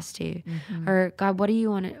say yes to? Or God, what do you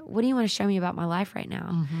want to show me about my life right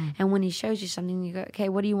now? And when he shows you something, you go, okay,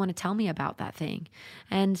 what do you want to tell me about that thing?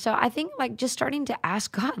 And so I think like just starting to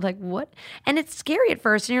ask God, like what? And it's scary at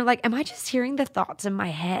first. And you're like, am I just hearing the thoughts in my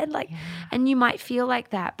head? Like, and you might feel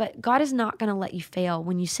like that, but God is not going to let you fail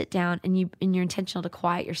when you sit down and you're intentional to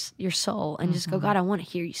quiet your soul and just go, God, I want to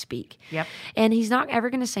hear you speak. Yep. And he's not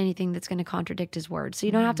ever going to say anything that's going to contradict his word. So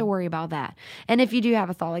you don't have to worry about that. And if you do have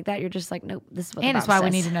a thought like that, you're just like, nope, this is what the Bible that's why says. we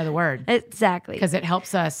need to know the word. Exactly. Because it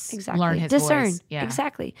helps us learn his discern. voice. Yeah.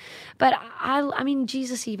 Exactly. But I mean,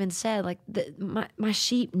 Jesus even said, like, my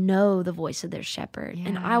sheep know the voice of their shepherd,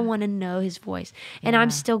 and I want to know his voice. And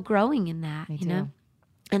I'm still growing in that, Me you too. know?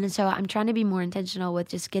 And so I'm trying to be more intentional with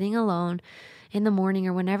just getting alone in the morning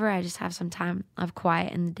or whenever I just have some time of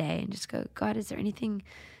quiet in the day and just go, God, is there anything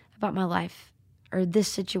about my life or this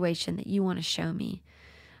situation that you want to show me?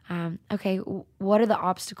 Okay, what are the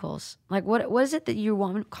obstacles? Like, what is it that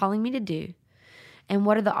you're calling me to do? And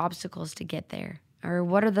what are the obstacles to get there? Or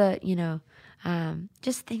what are the,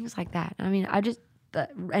 just things like that. I mean,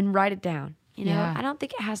 and write it down. I don't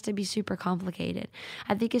think it has to be super complicated.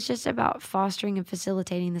 I think it's just about fostering and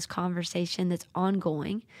facilitating this conversation that's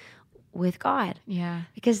ongoing with God. Yeah.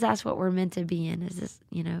 Because that's what we're meant to be in, is this,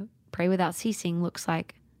 pray without ceasing looks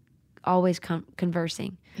like always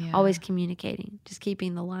conversing, always communicating, just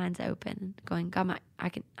keeping the lines open and going, God,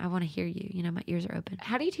 I want to hear you. My ears are open.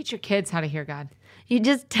 How do you teach your kids how to hear God? You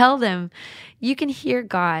just tell them you can hear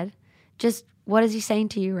God. Just what is he saying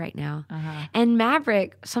to you right now? And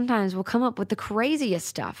Maverick sometimes will come up with the craziest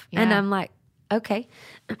stuff. Yeah. And I'm like, okay,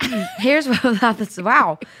 here's what that's,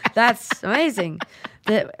 wow, that's amazing.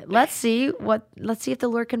 Let's see if the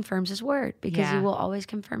Lord confirms his word, because he will always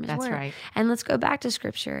confirm his word. That's right. And let's go back to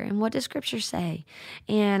scripture. And what does scripture say?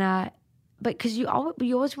 And, but because you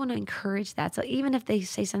always want to encourage that. So even if they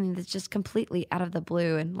say something that's just completely out of the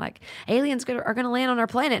blue and like aliens are going to land on our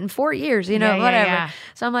planet in 4 years, whatever. Yeah.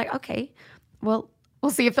 So I'm like, okay, well,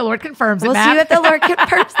 we'll see if the Lord confirms it. We'll see if the Lord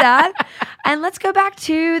confirms that. And let's go back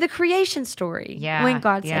to the creation story. Yeah. When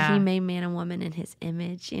God said he made man and woman in his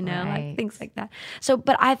image, like things like that. So,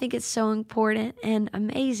 but I think it's so important and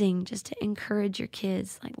amazing just to encourage your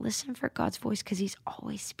kids, like listen for God's voice, because he's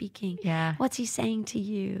always speaking. Yeah. What's he saying to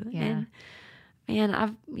you? Yeah.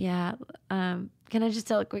 And can I just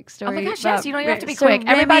tell a quick story? Oh my gosh, yes. You don't even have to be quick.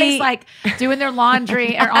 Everybody's like doing their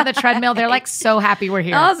laundry or on the treadmill. They're like so happy we're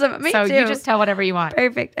here. Awesome. Me too. So you just tell whatever you want.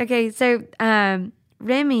 Perfect. Okay. So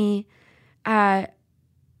Remy, I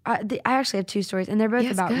actually have two stories, and they're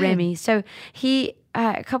both about good. Remy. So he,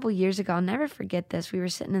 a couple years ago, I'll never forget this. We were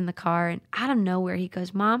sitting in the car, and out of nowhere, he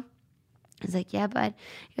goes, Mom. I was like, yeah, bud.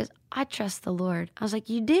 He goes, I trust the Lord. I was like,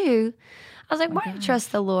 you do? I was like, why do you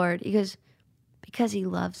trust the Lord? He goes, because he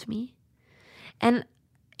loves me. And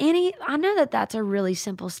Annie, I know that that's a really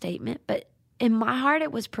simple statement, but in my heart,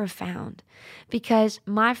 it was profound, because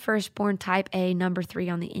my firstborn type A, number 3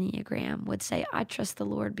 on the Enneagram, would say, I trust the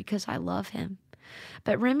Lord because I love him.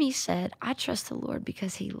 But Remy said, I trust the Lord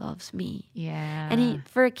because he loves me. Yeah. And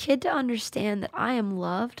for a kid to understand that I am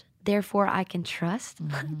loved, therefore I can trust,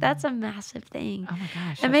 that's a massive thing. Oh my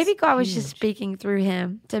gosh. And maybe God was just speaking through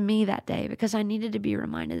him to me that day, because I needed to be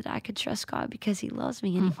reminded that I could trust God because he loves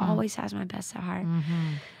me, and he always has my best at heart.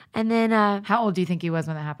 And then how old do you think he was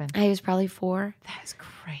when that happened? He was probably 4. That is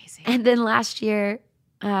crazy. And then last year,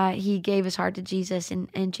 he gave his heart to Jesus,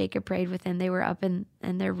 and Jacob prayed with him. They were up in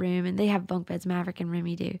their room, and they have bunk beds, Maverick and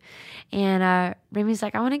Remy do. And Remy's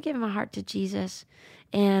like, I want to give my heart to Jesus.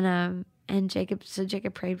 And Jacob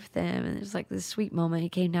prayed with them, and it was like this sweet moment. He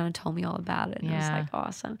came down and told me all about it, and it was like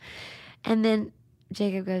awesome. And then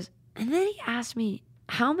Jacob goes, and then he asked me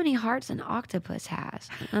how many hearts an octopus has.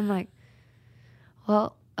 And I'm like,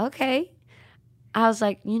 well, okay. I was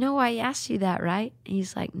like, you know why he asked you that, right? And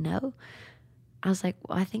he's like, no. I was like,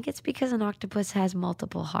 well, I think it's because an octopus has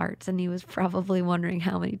multiple hearts. And he was probably wondering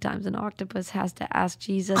how many times an octopus has to ask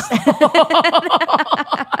Jesus.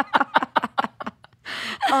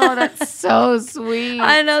 Oh, that's so sweet.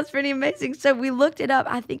 I know, it's pretty amazing. So we looked it up.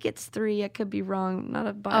 I think it's 3. I could be wrong. I'm not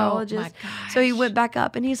a biologist. gosh. So he went back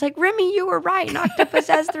up and he's like, Remy, you were right. An octopus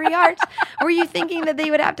has 3 hearts. Were you thinking that they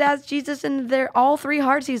would have to ask Jesus and they're all 3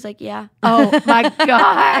 hearts? He's like, yeah. Oh my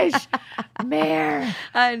gosh. Mare.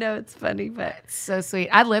 I know, it's funny, but So sweet.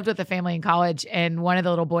 I lived with a family in college, and one of the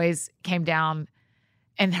little boys came down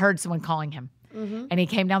and heard someone calling him. And he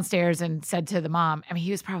came downstairs and said to the mom, I mean,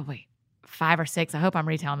 he was probably 5 or 6. I hope I'm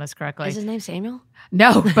retelling this correctly. is his name Samuel?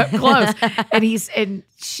 No, but close. And he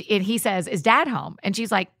says, is Dad home? And she's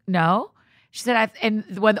like, no. She said, and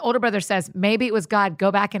when the older brother says, maybe it was God,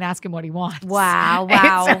 go back and ask him what he wants. Wow.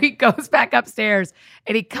 And so he goes back upstairs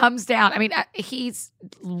and he comes down. I mean, he's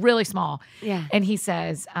really small. Yeah. And he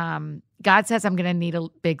says, God says I'm going to need a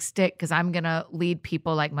big stick because I'm going to lead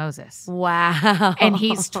people like Moses. Wow. And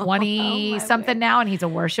he's 20 something now, and he's a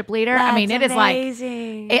worship leader. I mean, it is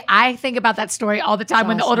amazing. like, I think about that story all the time. That's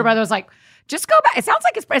When the awesome. older brother was like, just go back. It sounds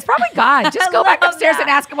like it's probably God. Just go back love upstairs that. and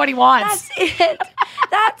ask him what he wants. That's it.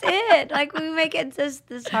 That's it. Like, we make it this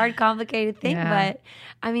hard, complicated thing. Yeah. But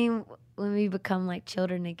I mean, when we become like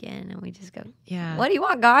children again and we just go, Yeah. what do you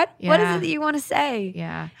want, God? What is Yeah. it that you want to say?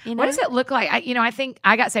 Yeah. You What know? does it look like? I think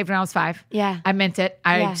I got saved when I was 5. Yeah. I meant it.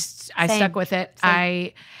 I Yeah. stuck Same. with it.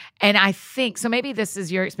 Same. I think, so maybe this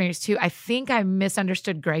is your experience too. I think I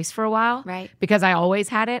misunderstood grace for a while. Right. Because I always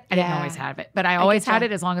had it. I didn't Yeah. always have it, but I always getcha. had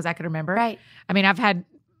it as long as I could remember. Right. I mean, I've had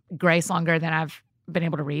grace longer than I've been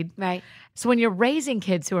able to read. Right. So when you're raising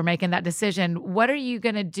kids who are making that decision, what are you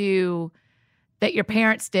going to do that your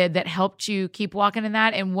parents did that helped you keep walking in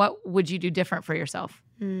that? And what would you do different for yourself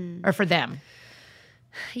or for them?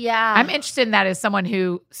 Yeah. I'm interested in that as someone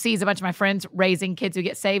who sees a bunch of my friends raising kids who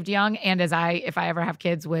get saved young. And as if I ever have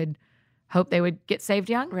kids, would hope they would get saved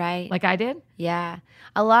young. Right. Like I did. Yeah.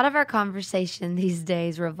 A lot of our conversation these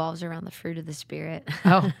days revolves around the fruit of the Spirit.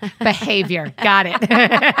 Oh, behavior. Got it.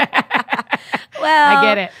 Well, I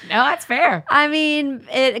get it. No, that's fair. I mean,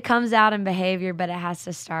 it comes out in behavior, but it has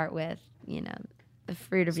to start with, the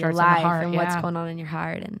fruit of your Starts in the life heart, and what's yeah. going on in your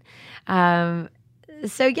heart. And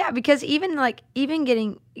so, yeah, because even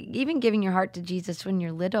giving your heart to Jesus when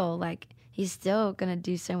you're little, like, he's still going to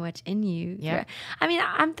do so much in you. Yeah. I mean,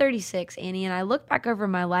 I'm 36, Annie, and I look back over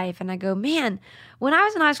my life and I go, man, when I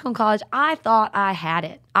was in high school and college, I thought I had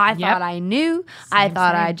it. I thought I knew. I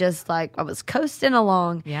thought I just I was coasting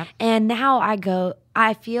along. Yep. And now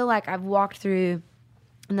I feel like I've walked through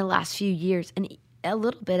in the last few years a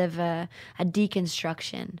little bit of a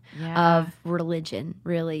deconstruction of religion,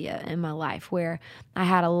 really, in my life, where I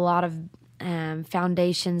had a lot of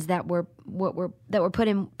foundations that were put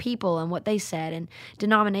in people and what they said, and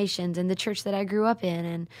denominations, and the church that I grew up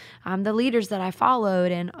in, and the leaders that I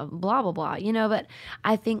followed, and blah blah blah. But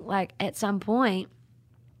I think, like, at some point,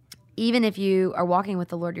 even if you are walking with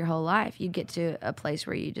the Lord your whole life, you get to a place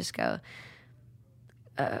where you just go,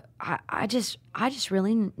 I just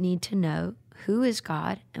really need to know who is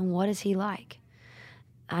God and what is He like.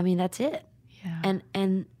 I mean, that's it. Yeah.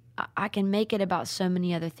 And I can make it about so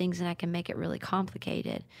many other things, and I can make it really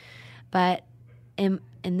complicated. But in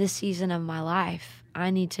this season of my life,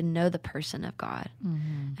 I need to know the person of God,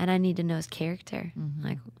 and I need to know His character.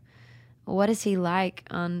 Like, what is He like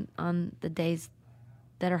on the days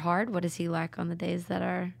that are hard? What is He like on the days that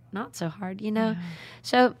are not so hard?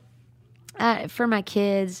 So for my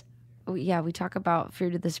kids, we talk about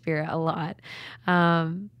fruit of the Spirit a lot.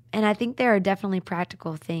 And I think there are definitely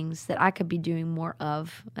practical things that I could be doing more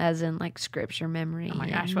of, as in like scripture memory. Oh my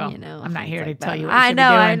gosh! and, Well, I'm not here to like tell that. you what you should be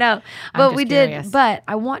I doing. know. I'm But just we curious. did. But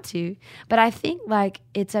I want to. But I think, like,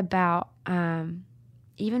 it's about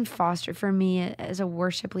even foster for me as a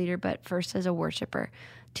worship leader, but first as a worshiper,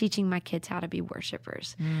 teaching my kids how to be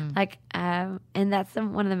worshipers. Like, and that's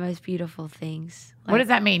one of the most beautiful things. What does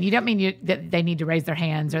that mean? You don't mean that they need to raise their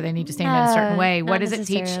hands or they need to stand in a certain way. What not does it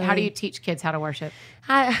teach? How do necessarily. you teach kids how to worship?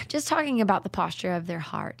 Just talking about the posture of their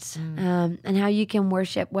hearts, and how you can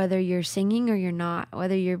worship whether you're singing or you're not,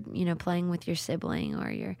 whether you're playing with your sibling,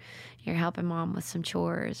 or you're helping mom with some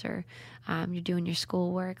chores, or you're doing your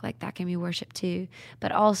schoolwork. Like, that can be worship too.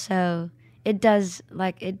 But also, it does.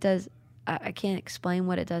 I can't explain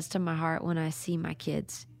what it does to my heart when I see my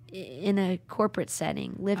kids in a corporate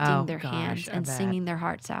setting lifting their hands and singing their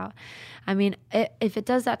hearts out. I mean, if it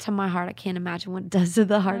does that to my heart, I can't imagine what it does to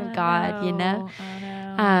the heart of God. I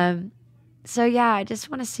know. So yeah, I just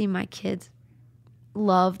want to see my kids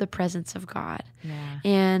love the presence of God. Yeah.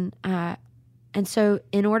 And And so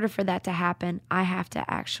in order for that to happen, I have to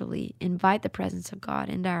actually invite the presence of God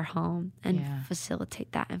into our home and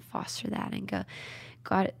facilitate that and foster that and go,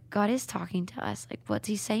 God is talking to us. Like, what's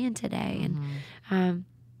he saying today? And,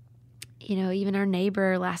 even our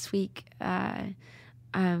neighbor last week,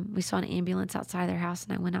 we saw an ambulance outside their house,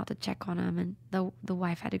 and I went out to check on them, and the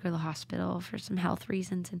wife had to go to the hospital for some health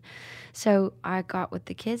reasons. And so I got with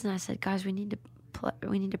the kids and I said, guys, we need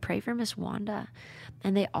to pray for Miss Wanda.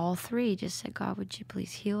 And they all three just said, God, would you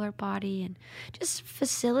please heal her body? And just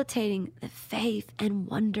facilitating the faith and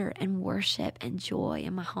wonder and worship and joy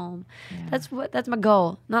in my home. Yeah. That's my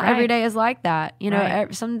goal. Not every day is like that.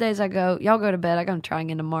 Some days I go, y'all go to bed. I'm going to try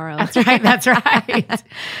again tomorrow. That's right. That's right.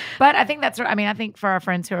 But I think I think for our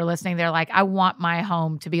friends who are listening, they're like, I want my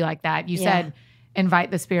home to be like that. You said, invite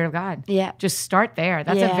the Spirit of God. Yeah. Just start there.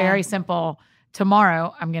 That's a very simple.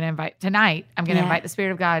 Tonight, I'm going to invite the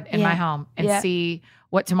Spirit of God in my home and see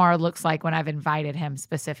what tomorrow looks like when I've invited him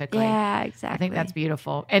specifically. Yeah, exactly. I think that's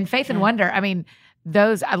beautiful. And Faith and Wonder, I mean,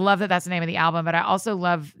 I love that that's the name of the album, but I also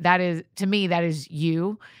love that is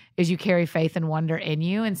you carry faith and wonder in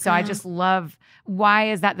you. And so I just love,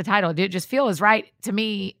 why is that the title? Did it just feel as right to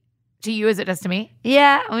me, to you as it does to me?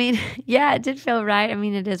 Yeah. I mean, it did feel right. I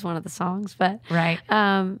mean, it is one of the songs, but right.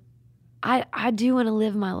 I do want to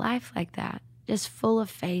live my life like that. Just full of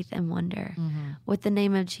faith and wonder with the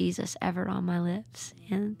name of Jesus ever on my lips.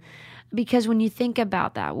 And because when you think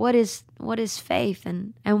about that, what is faith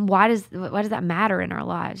and why does that matter in our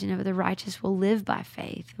lives? The righteous will live by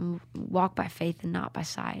faith and walk by faith and not by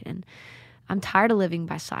sight. And I'm tired of living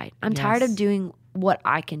by sight. I'm tired of doing what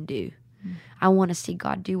I can do. I want to see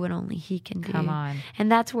God do what only he can do. Come on. And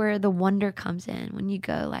that's where the wonder comes in, when you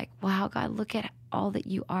go like, wow, God, look at all that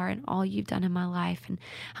you are and all you've done in my life and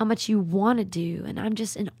how much you want to do. And I'm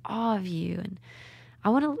just in awe of you. And I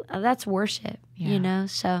want to, that's worship,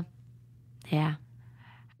 So, yeah.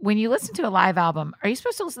 When you listen to a live album, are you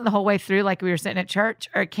supposed to listen the whole way through like we were sitting at church,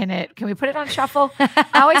 or can we put it on shuffle? I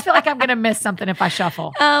always feel like I'm going to miss something if I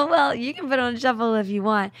shuffle. Well, you can put it on shuffle if you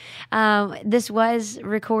want. This was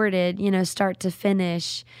recorded, start to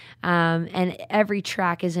finish, and every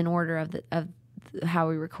track is in order of how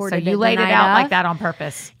we recorded it. So you laid it out like that on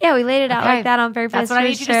purpose. Yeah, we laid it out like that on purpose. That's what I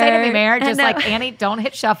need you to say to me, Mare. Just like, Annie, don't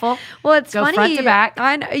hit shuffle. Well, it's go funny. Front to back.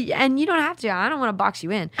 I know, and you don't have to. I don't want to box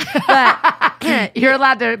you in. But you're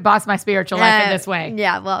allowed to boss my spiritual life in this way.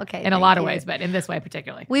 Yeah, well, okay. In a lot of ways, but in this way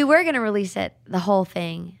particularly. We were going to release it, the whole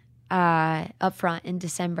thing, up front in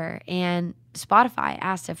December, and Spotify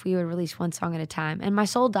asked if we would release one song at a time, and my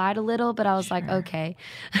soul died a little, but I was like, okay.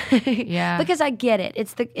 Yeah. Because I get it.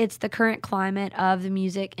 It's the current climate of the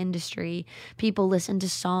music industry. People listen to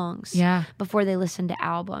songs before they listen to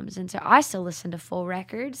albums, and so I still listen to full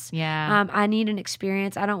records. Yeah. I need an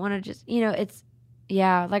experience. I don't want to just, it's,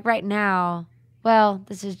 like right now, well,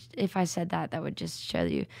 this is, if I said that would just show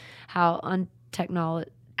you how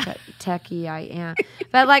techie I am.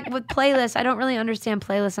 But like with playlists, I don't really understand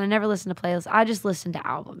playlists, and I never listen to playlists. I just listen to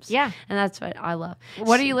albums. Yeah. And that's what I love.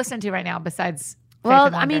 What are you listening to right now besides Well,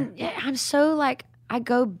 Faith and Wonder? I mean, I'm so like, I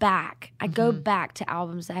go back to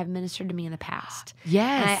albums that have ministered to me in the past.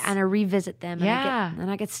 Yes. And I revisit them. Yeah. And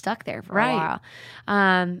I get stuck there for a while.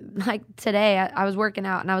 Like today, I was working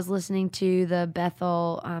out and I was listening to the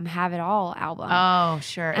Bethel Have It All album. Oh,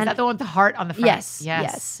 sure. Is that the one with the heart on the front?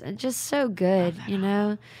 Yes. It's just so good,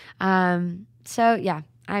 So, yeah.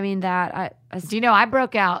 I mean, do you know, I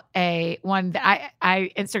broke out one that I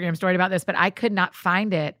Instagram storied about this, but I could not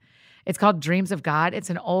find it. It's called Dreams of God. It's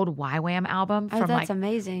an old YWAM album. That's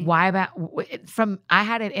amazing. I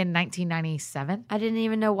had it in 1997. I didn't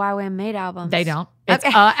even know YWAM made albums. They don't. It's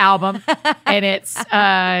an album. And it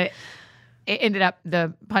ended up,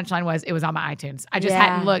 the punchline was, it was on my iTunes. I just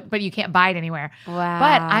hadn't looked, but you can't buy it anywhere. Wow.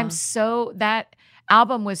 But that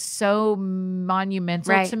album was so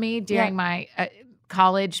monumental to me during my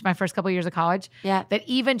college, my first couple of years of college, that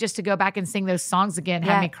even just to go back and sing those songs again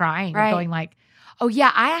had me crying, going like, oh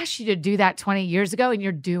yeah, I asked you to do that 20 years ago and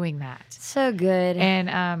you're doing that. So good.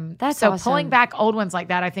 And that's so awesome. Pulling back old ones like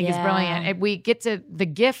that, I think is brilliant. And we get to, the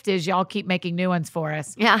gift is y'all keep making new ones for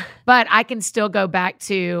us. Yeah. But I can still go back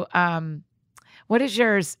to, what is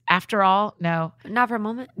yours? After All? No. Not for a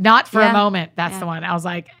Moment? Not for a Moment. That's the one. I was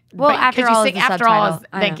like, well, After All is the After subtitle.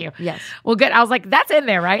 All thank you. Yes. Well, good. I was like, that's in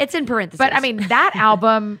there, right? It's in parentheses. But I mean, that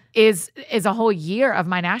album is a whole year of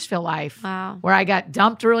my Nashville life. Wow. Where I got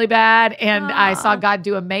dumped really bad and I saw God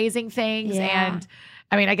do amazing things. Yeah. And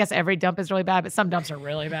I mean, I guess every dump is really bad, but some dumps are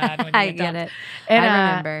really bad. When you I get it. And, I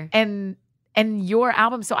remember. And your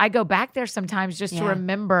album. So I go back there sometimes just to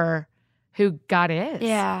remember who God is.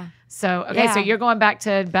 Yeah. So, okay, so Yeah. you're going back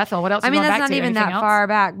to Bethel. What else? I you mean, going that's back not to? even that Anything else? far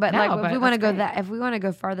back, but No, like but if we want to that's go great. if we want to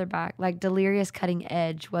go farther back, like Delirious Cutting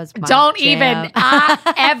Edge was my Don't jam. even.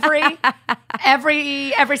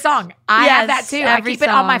 Every song. I have that Yes, too. I every keep it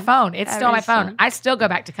on my song. phone. It's still on my Every phone. song. I still go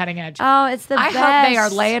back to Cutting Edge. Oh, it's the I best. hope they are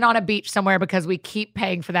laying on a beach somewhere because we keep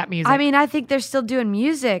paying for that music. I mean, I think they're still doing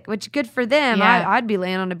music, which good for them. Yeah. I'd be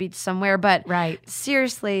laying on a beach somewhere, but right.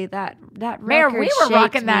 seriously, that Mayor, record we were shaped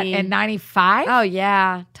rocking that me. in 95. Oh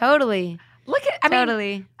yeah, totally. Look at, I mean,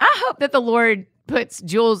 Totally. I hope that the Lord puts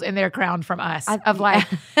jewels in their crown from us of like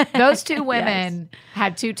those two women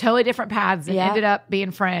had two totally different paths and Yep. ended up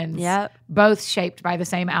being friends. Yep. Both shaped by the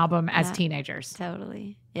same album as Yep. teenagers.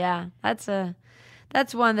 Totally. Yeah. That's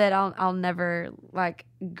one that I'll never like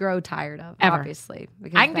grow tired of. Ever. Obviously,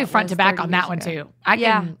 because I can do that front was to back 30 on that years one ago. too. I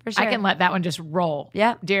Yeah, can for sure. I can let that one just roll.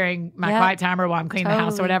 Yep. During my Yep. quiet time or while I'm cleaning the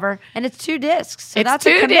house or Totally. whatever. And it's 2 discs, so It's that's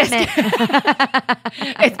 2 a commitment.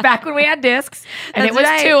 It's back when we had discs, and That's it was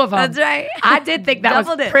right. 2 of them. That's right. I did think that Double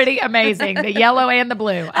was disc. pretty amazing, the yellow and the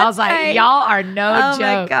blue. I was like, right. y'all are no Oh joke.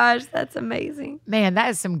 my gosh, that's amazing. Man, that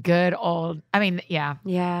is some good old. I mean, yeah,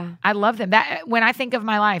 Yeah. I love them. That when I think of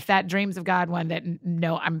my life, that Dreams of God one. That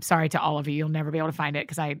no, I'm sorry to all of you. You'll never be able to find it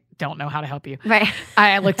because I don't know how to help you. Right.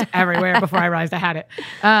 I looked everywhere before I realized I had it.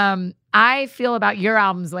 I feel about your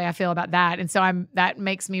albums the way I feel about that, and so that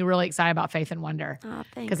makes me really excited about Faith and Wonder. Oh,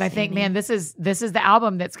 thanks. Because I think, Amy. man, this is the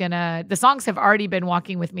album that's gonna. The songs have already been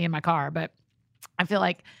walking with me in my car, but I feel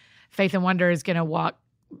like Faith and Wonder is gonna walk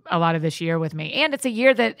a lot of this year with me, and it's a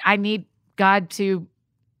year that I need God to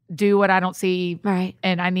do what I don't see, Right.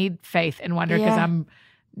 and I need faith and wonder because Yeah. I'm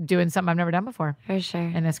doing something I've never done before For sure.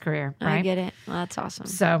 in this career. Right? I get it. Well, that's awesome.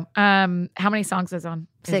 So, how many songs is on?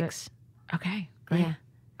 Is 6. it- Okay, great. Yeah.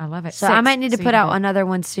 I love it. So I 6. might need to So put you out did. another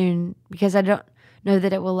one soon because I don't know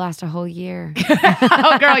that it will last a whole year.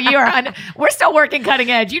 Oh, girl, you are. We're still working Cutting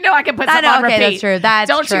Edge. You know I can put I something know, on okay, repeat. that's true. That's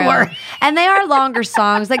Don't true. you worry. And they are longer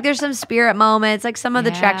songs. Like there's some spirit moments. Like some of the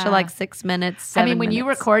tracks are Yeah. like 6 minutes. I mean, 7 when you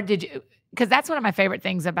minutes. record, did you? Because that's one of my favorite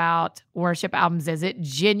things about worship albums is it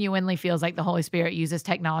genuinely feels like the Holy Spirit uses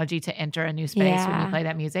technology to enter a new space when you Yeah. play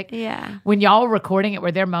that music. Yeah. When y'all were recording it,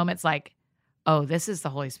 were there moments like, oh, this is the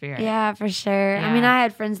Holy Spirit? Yeah, for sure. I mean, Yeah. I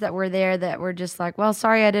had friends that were there that were just like, well,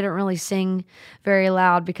 sorry, I didn't really sing very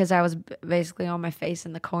loud because I was basically on my face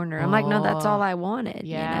in the corner. I'm like, no, that's all I wanted.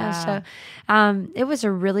 Yeah. You know? So it was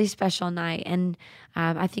a really special night. And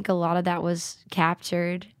I think a lot of that was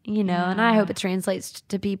captured, you know, and I hope it translates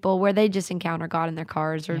to people where they just encounter God in their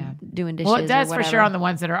cars or Yeah. doing dishes. Well, it does or for sure whatever. on the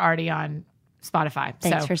ones that are already on Spotify.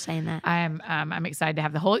 Thanks so for saying that. I'm excited to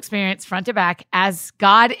have the whole experience front to back as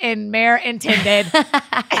God and Mayor intended.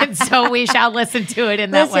 And so we shall listen to it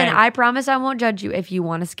in that Listen, way. I promise I won't judge you if you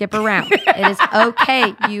want to skip around. It is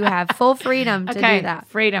okay. You have full freedom to okay. do that.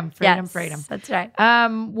 Freedom. Yes, Freedom. That's right.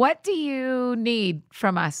 What do you need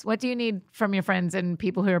from us? What do you need from your friends and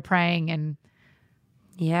people who are praying and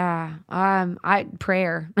Yeah.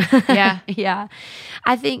 Prayer. Yeah. Yeah.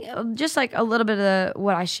 I think just like a little bit of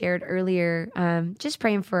what I shared earlier, just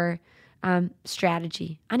praying for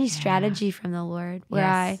strategy. I need strategy from the Lord where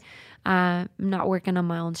Yes. I'm not working on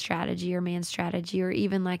my own strategy or man's strategy or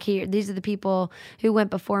even like here, these are the people who went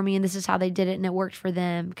before me and this is how they did it and it worked for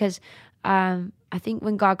them. Because I think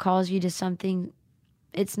when God calls you to something,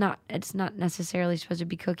 it's not necessarily supposed to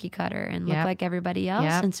be cookie cutter and look Yep. like everybody else.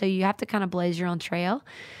 Yep. And so you have to kind of blaze your own trail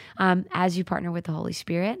as you partner with the Holy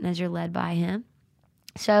Spirit and as you're led by Him.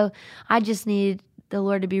 So I just need the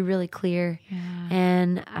Lord to be really clear,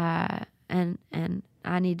 and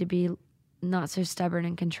I need to be not so stubborn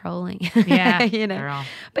and controlling. Yeah, you know. girl.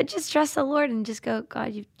 But just trust the Lord and just go,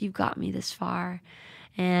 God, you've got me this far,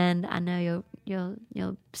 and I know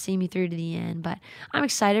you'll see me through to the end. But I'm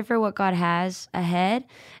excited for what God has ahead.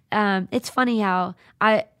 It's funny how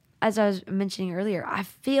as I was mentioning earlier, I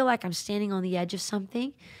feel like I'm standing on the edge of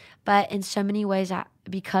something, but in so many ways,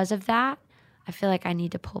 because of that, I feel like I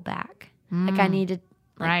need to pull back. Like I need to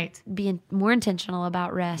Right. be more intentional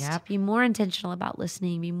about rest, Yep. be more intentional about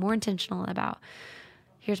listening, be more intentional about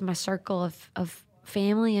here's my circle of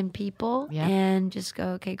family and people, Yep. and just go,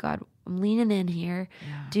 okay, God, I'm leaning in here.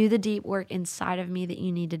 Do the deep work inside of me that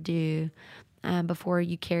you need to do before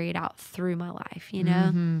you carry it out through my life, you know?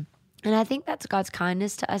 Mm-hmm. And I think that's God's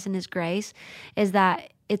kindness to us and His grace is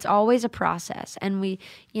that it's always a process. And we,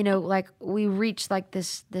 you know, like we reach like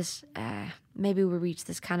this maybe we reach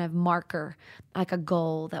this kind of marker, like a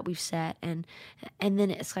goal that we've set, and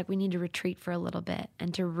then it's like we need to retreat for a little bit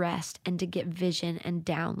and to rest and to get vision and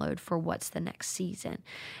download for what's the next season.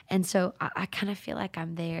 And so I kind of feel like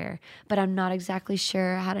I'm there, but I'm not exactly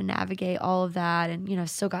sure how to navigate all of that, and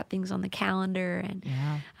still got things on the calendar, and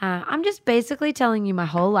I'm just basically telling you my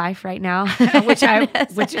whole life right now, which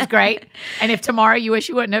is great. And if tomorrow you wish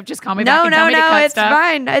you wouldn't have, just call me back and tell me to cut it's stuff.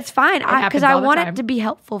 fine. It's fine. Because I want time. it to be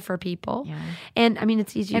helpful for people. Yeah. And I mean,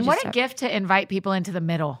 it's easy. And what a gift to invite people into the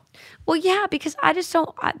middle. Well, yeah, because I just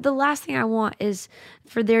don't. The last thing I want is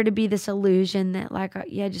for there to be this illusion that, like,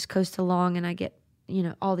 just coast along and I get,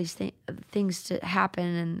 all these things to happen.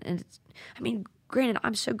 And it's, I mean, granted,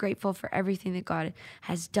 I'm so grateful for everything that God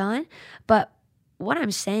has done, but what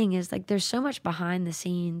I'm saying is, like, there's so much behind the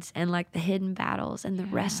scenes and, like, the hidden battles and the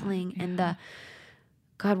wrestling and the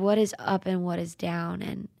God, what is up and what is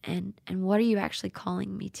down, and what are you actually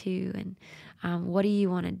calling me to, and what do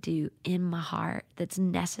you want to do in my heart that's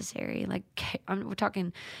necessary? Like, we're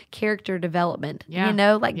talking character development,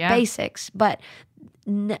 basics, but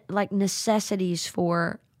like necessities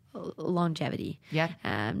for longevity. Yeah.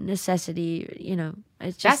 Necessity,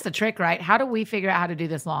 it's just. That's the trick, right? How do we figure out how to do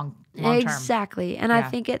this long term? Exactly. And I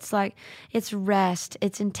think it's like, it's rest,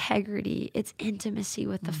 it's integrity, it's intimacy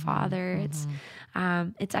with the Father.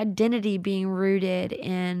 It's identity being rooted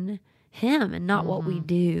in Him and not what we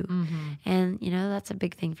do. And, that's a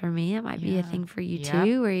big thing for me. It might be a thing for you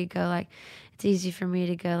too, where you go like, it's easy for me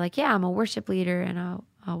to go like, yeah, I'm a worship leader and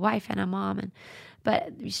a wife and a mom.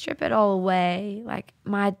 But you strip it all away, like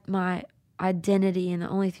my identity, and the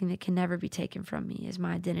only thing that can never be taken from me is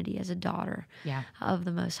my identity as a daughter of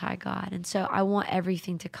the Most High God. And so I want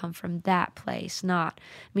everything to come from that place, not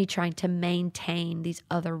me trying to maintain these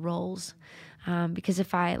other roles. Because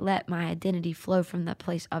if I let my identity flow from the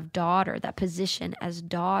place of daughter, that position as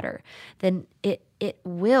daughter, then it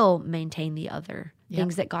will maintain the other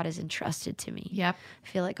things that God has entrusted to me. Yep. I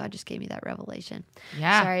feel like God just gave me that revelation.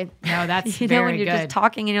 Yeah. Sorry. No, that's when you're just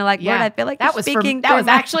talking and you're like, Lord, I feel like that you're speaking. That was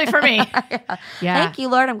actually for me. Thank you,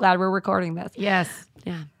 Lord. I'm glad we're recording this. Yes.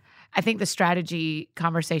 Yeah. I think the strategy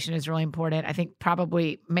conversation is really important. I think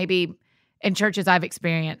probably maybe in churches I've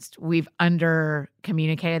experienced, we've under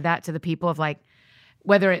communicated that to the people of like,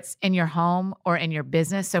 whether it's in your home or in your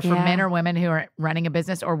business. So for men or women who are running a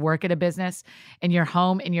business or work at a business, in your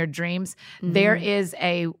home, in your dreams, there is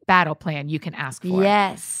a battle plan you can ask for.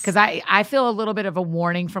 Yes. Because I feel a little bit of a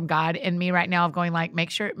warning from God in me right now of going like, make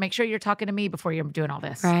sure you're talking to me before you're doing all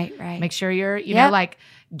this. Right. Make sure you're, like,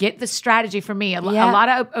 get the strategy from me. A lot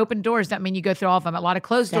of open doors don't mean you go through all of them. A lot of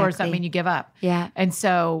closed doors don't mean you give up. Yeah. And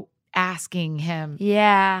so asking Him.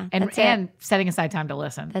 Yeah. And setting aside time to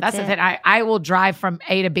listen. That's the it. thing. I will drive from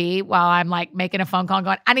A to B while I'm like making a phone call and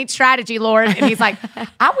going, I need strategy, Lord. And He's like,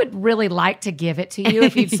 I would really like to give it to you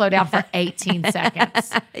if you'd slow down for 18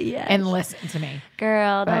 seconds and listen to me.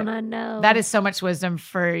 Girl, don't I know? That is so much wisdom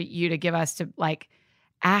for you to give us to like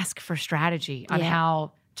ask for strategy on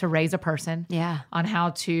how to raise a person. Yeah. On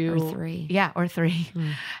how to. Or three. Yeah. Or three.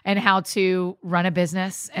 And how to run a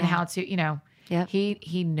business and how to, Yep.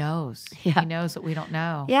 He knows. He knows what we don't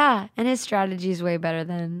know. Yeah, and His strategy is way better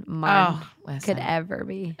than mine could ever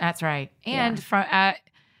be. That's right. And from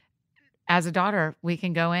as a daughter, we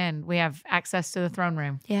can go in. We have access to the throne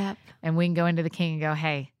room. Yep. And we can go into the King and go,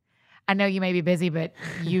 hey, I know you may be busy, but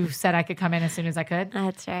you said I could come in as soon as I could.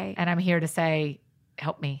 That's right. And I'm here to say,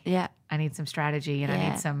 help me. Yeah. I need some strategy and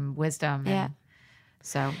I need some wisdom. Yeah. And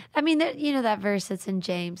so, I mean, that verse that's in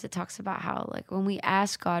James that talks about how, like, when we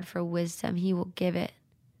ask God for wisdom, He will give it.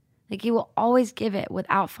 Like, He will always give it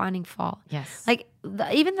without finding fault. yes. Like,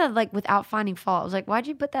 even the, like, without finding fault, I was like, why'd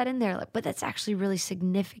you put that in there? Like, but that's actually really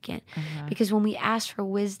significant because when we ask for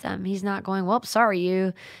wisdom, He's not going, well, sorry,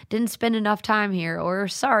 you didn't spend enough time here, or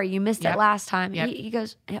sorry, you missed it last time. He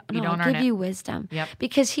goes, no, I'll give you wisdom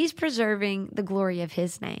because He's preserving the glory of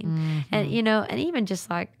His name. And, and even just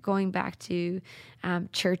like going back to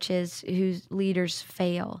churches whose leaders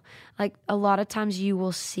fail, like a lot of times you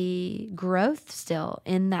will see growth still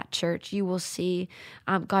in that church. You will see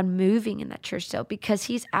God moving in that church still because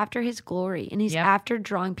He's after His glory and He's after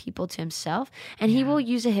drawing people to Himself. And He will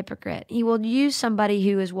use a hypocrite. He will use somebody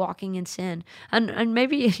who is walking in sin. And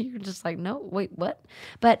maybe you're just like, no, wait, what?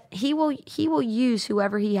 But He will use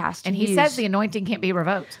whoever He has to and use. He says the anointing can't be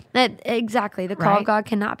revoked. Exactly. The call of God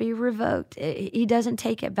cannot be revoked. He doesn't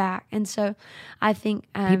take it back. And so I think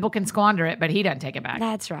people can squander it, but He doesn't take it back.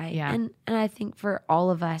 That's right. Yeah. And I think for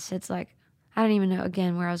all of us, it's like, I don't even know,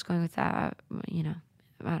 again, where I was going with that. I don't know.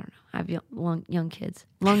 I have young kids.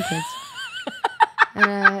 Long kids. I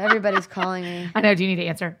know. Everybody's calling me. I know. Do you need to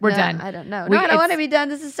answer? We're done. I don't know. I don't want to be done.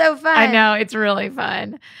 This is so fun. I know. It's really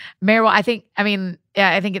fun. Mary, well, I think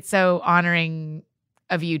it's so honoring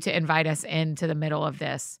of you to invite us into the middle of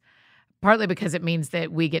this, partly because it means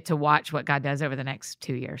that we get to watch what God does over the next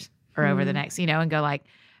 2 years or over the next, and go like,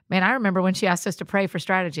 man, I remember when she asked us to pray for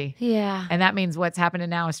strategy. Yeah. And that means what's happening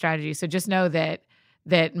now is strategy. So just know that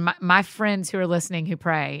my friends who are listening who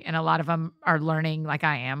pray, and a lot of them are learning like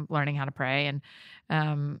I am, learning how to pray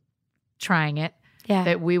and trying it,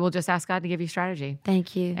 that we will just ask God to give you strategy.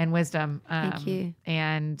 Thank you. And wisdom. Thank you.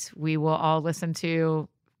 And we will all listen to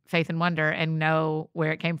Faith and Wonder and know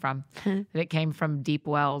where it came from, that it came from deep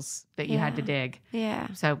wells that you had to dig. Yeah.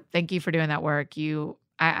 So thank you for doing that work.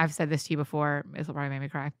 I've said this to you before. This will probably make me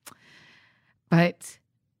cry. But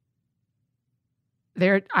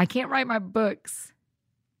I can't write my books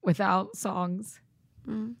without songs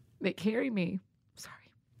that carry me.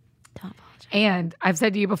 Sorry. Don't apologize. And I've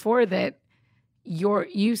said to you before that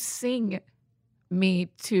you sing me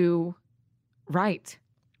to write.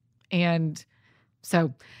 And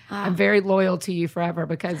so I'm very loyal to you forever,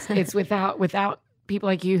 because it's without people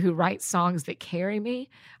like you who write songs that carry me,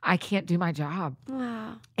 I can't do my job.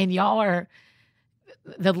 Wow. And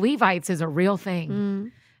the Levites is a real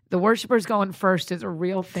thing. The worshipers going first is a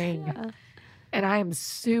real thing. Yeah. And I am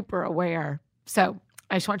super aware. So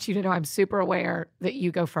I just want you to know I'm super aware that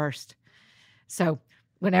you go first. So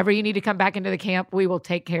whenever you need to come back into the camp, we will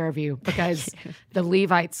take care of you, because the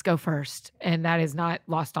Levites go first. And that is not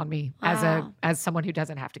lost on me as someone who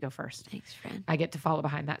doesn't have to go first. Thanks, friend. I get to follow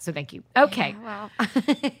behind that. So thank you. Okay. Yeah,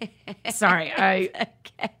 wow. Sorry. Okay.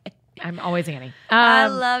 I'm always Annie. I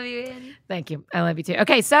love you, Annie. Thank you. I love you too.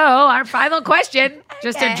 Okay. So our final question,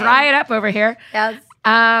 just to dry it up over here. Yes.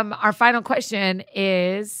 Our final question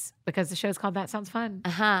is, because the show's called That Sounds Fun.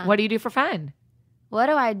 What do you do for fun? What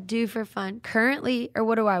do I do for fun currently, or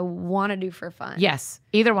what do I want to do for fun? Yes,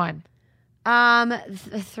 either one.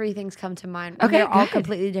 Three things come to mind. Okay, they're all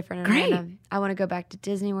completely different. Great. I want to go back to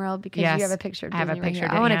Disney World, because you have a picture of Disney. I have a picture.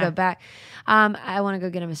 I want to go back. I want to go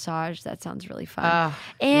get a massage. That sounds really fun.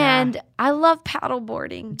 And I love paddle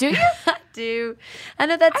boarding. Do you? I do. I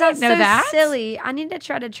know that sounds silly. I need to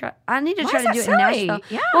try to do it in Nashville.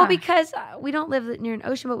 Yeah. Well, because we don't live near an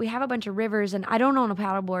ocean, but we have a bunch of rivers, and I don't own a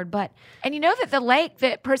paddleboard. But and you know that the lake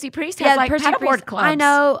that Percy Priest has paddleboard clubs. I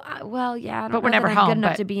know. Well, yeah. I don't but we're know never that home. I'm good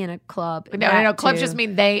enough to be in a club. No. Clubs just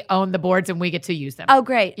mean they own the boards and we get to use them. Oh,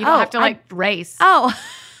 great. You don't have to race. Oh.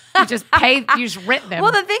 You just pay. You just rent them.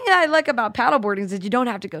 Well, the thing that I like about paddleboarding is that you don't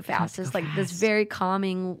have to go fast. It's like this very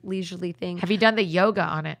calming, leisurely thing. Have you done the yoga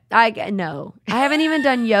on it? No, I haven't even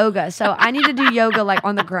done yoga. So I need to do yoga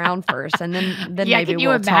on the ground first, and then maybe can you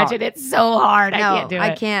we'll imagine? talk. It's so hard. No, I can't do it.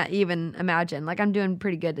 I can't even imagine. I'm doing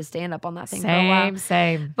pretty good to stand up on that thing for a while.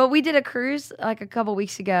 Same. But we did a cruise a couple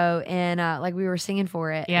weeks ago, and we were singing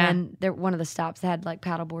for it. Yeah. And one of the stops had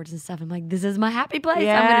paddle boards and stuff. I'm like, this is my happy place.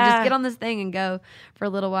 I'm gonna just get on this thing and go for a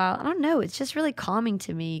little while. I don't know. It's just really calming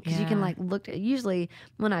to me, because you can look at, usually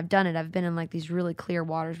when I've done it, I've been in these really clear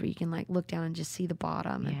waters where you can look down and just see the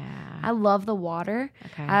bottom. And I love the water.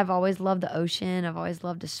 Okay. I've always loved the ocean. I've always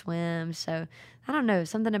loved to swim. So I don't know,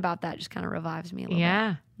 something about that just kind of revives me a little bit.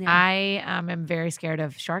 Yeah. I am very scared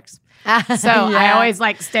of sharks. So I always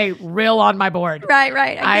stay real on my board.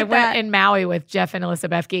 Right. I went in Maui with Jeff and Alyssa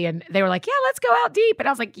Befke, and they were like, yeah, let's go out deep. And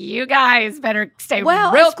I was like, you guys better stay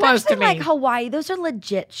real close to me. Hawaii, those are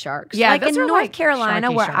legit sharks. Yeah, those are in North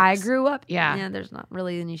Carolina, where I sharks. grew up. Yeah, there's not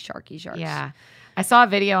really any sharks. Yeah. I saw a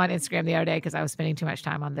video on Instagram the other day, because I was spending too much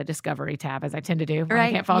time on the Discovery tab, as I tend to do when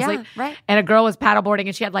I can't fall asleep. Right. And a girl was paddleboarding,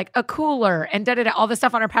 and she had a cooler and all this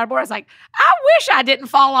stuff on her paddleboard. I was like, I wish I didn't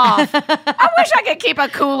fall off. I wish I could keep a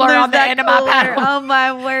cooler on the end of my paddle. Oh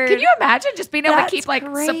my word! Can you imagine just being able to keep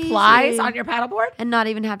supplies on your paddleboard and not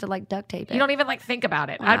even have to duct tape it? You don't even think about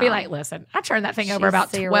it. Wow. I'd be like, listen, I turn that thing over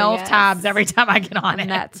about serious. 12 times every time I get on it.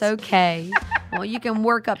 That's okay. Well, you can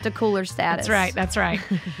work up to cooler status. That's right.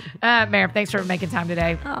 Mary, thanks for making time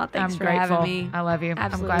today. Oh, thanks I'm for grateful. having me. I love you.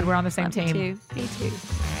 Absolutely. I'm glad we're on the same Love team. Me too.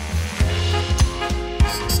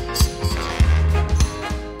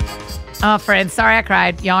 Oh, friends, sorry I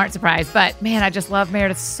cried. Y'all aren't surprised. But man, I just love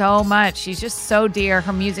Meredith so much. She's just so dear.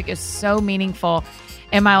 Her music is so meaningful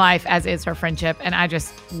in my life, as is her friendship. And I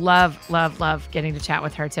just love getting to chat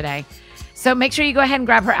with her today. So make sure you go ahead and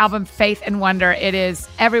grab her album, Faith and Wonder. It is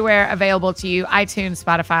everywhere available to you: iTunes,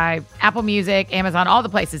 Spotify, Apple Music, Amazon, all the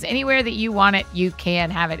places. Anywhere that you want it, you can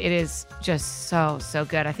have it. It is just so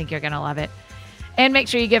good. I think you're going to love it. And make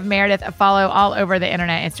sure you give Meredith a follow all over the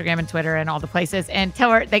internet, Instagram and Twitter and all the places. And tell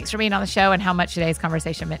her thanks for being on the show and how much today's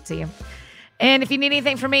conversation meant to you. And if you need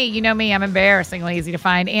anything from me, you know me, I'm embarrassingly easy to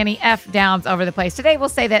find. Annie F. Downs over the place. Today we'll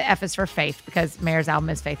say that F is for faith because Mayor's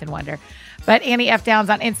album is Faith and Wonder. But Annie F.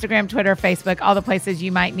 Downs on Instagram, Twitter, Facebook, all the places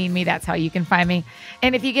you might need me. That's how you can find me.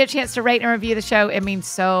 And if you get a chance to rate and review the show, it means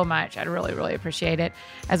so much. I'd really, really appreciate it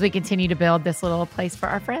as we continue to build this little place for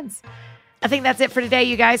our friends. I think that's it for today,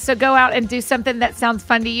 you guys. So go out and do something that sounds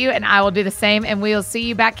fun to you, and I will do the same. And we'll see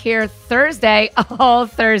you back here Thursday, all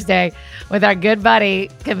Thursday, with our good buddy,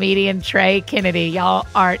 comedian Trey Kennedy. Y'all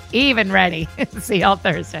aren't even ready. See y'all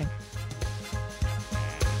Thursday.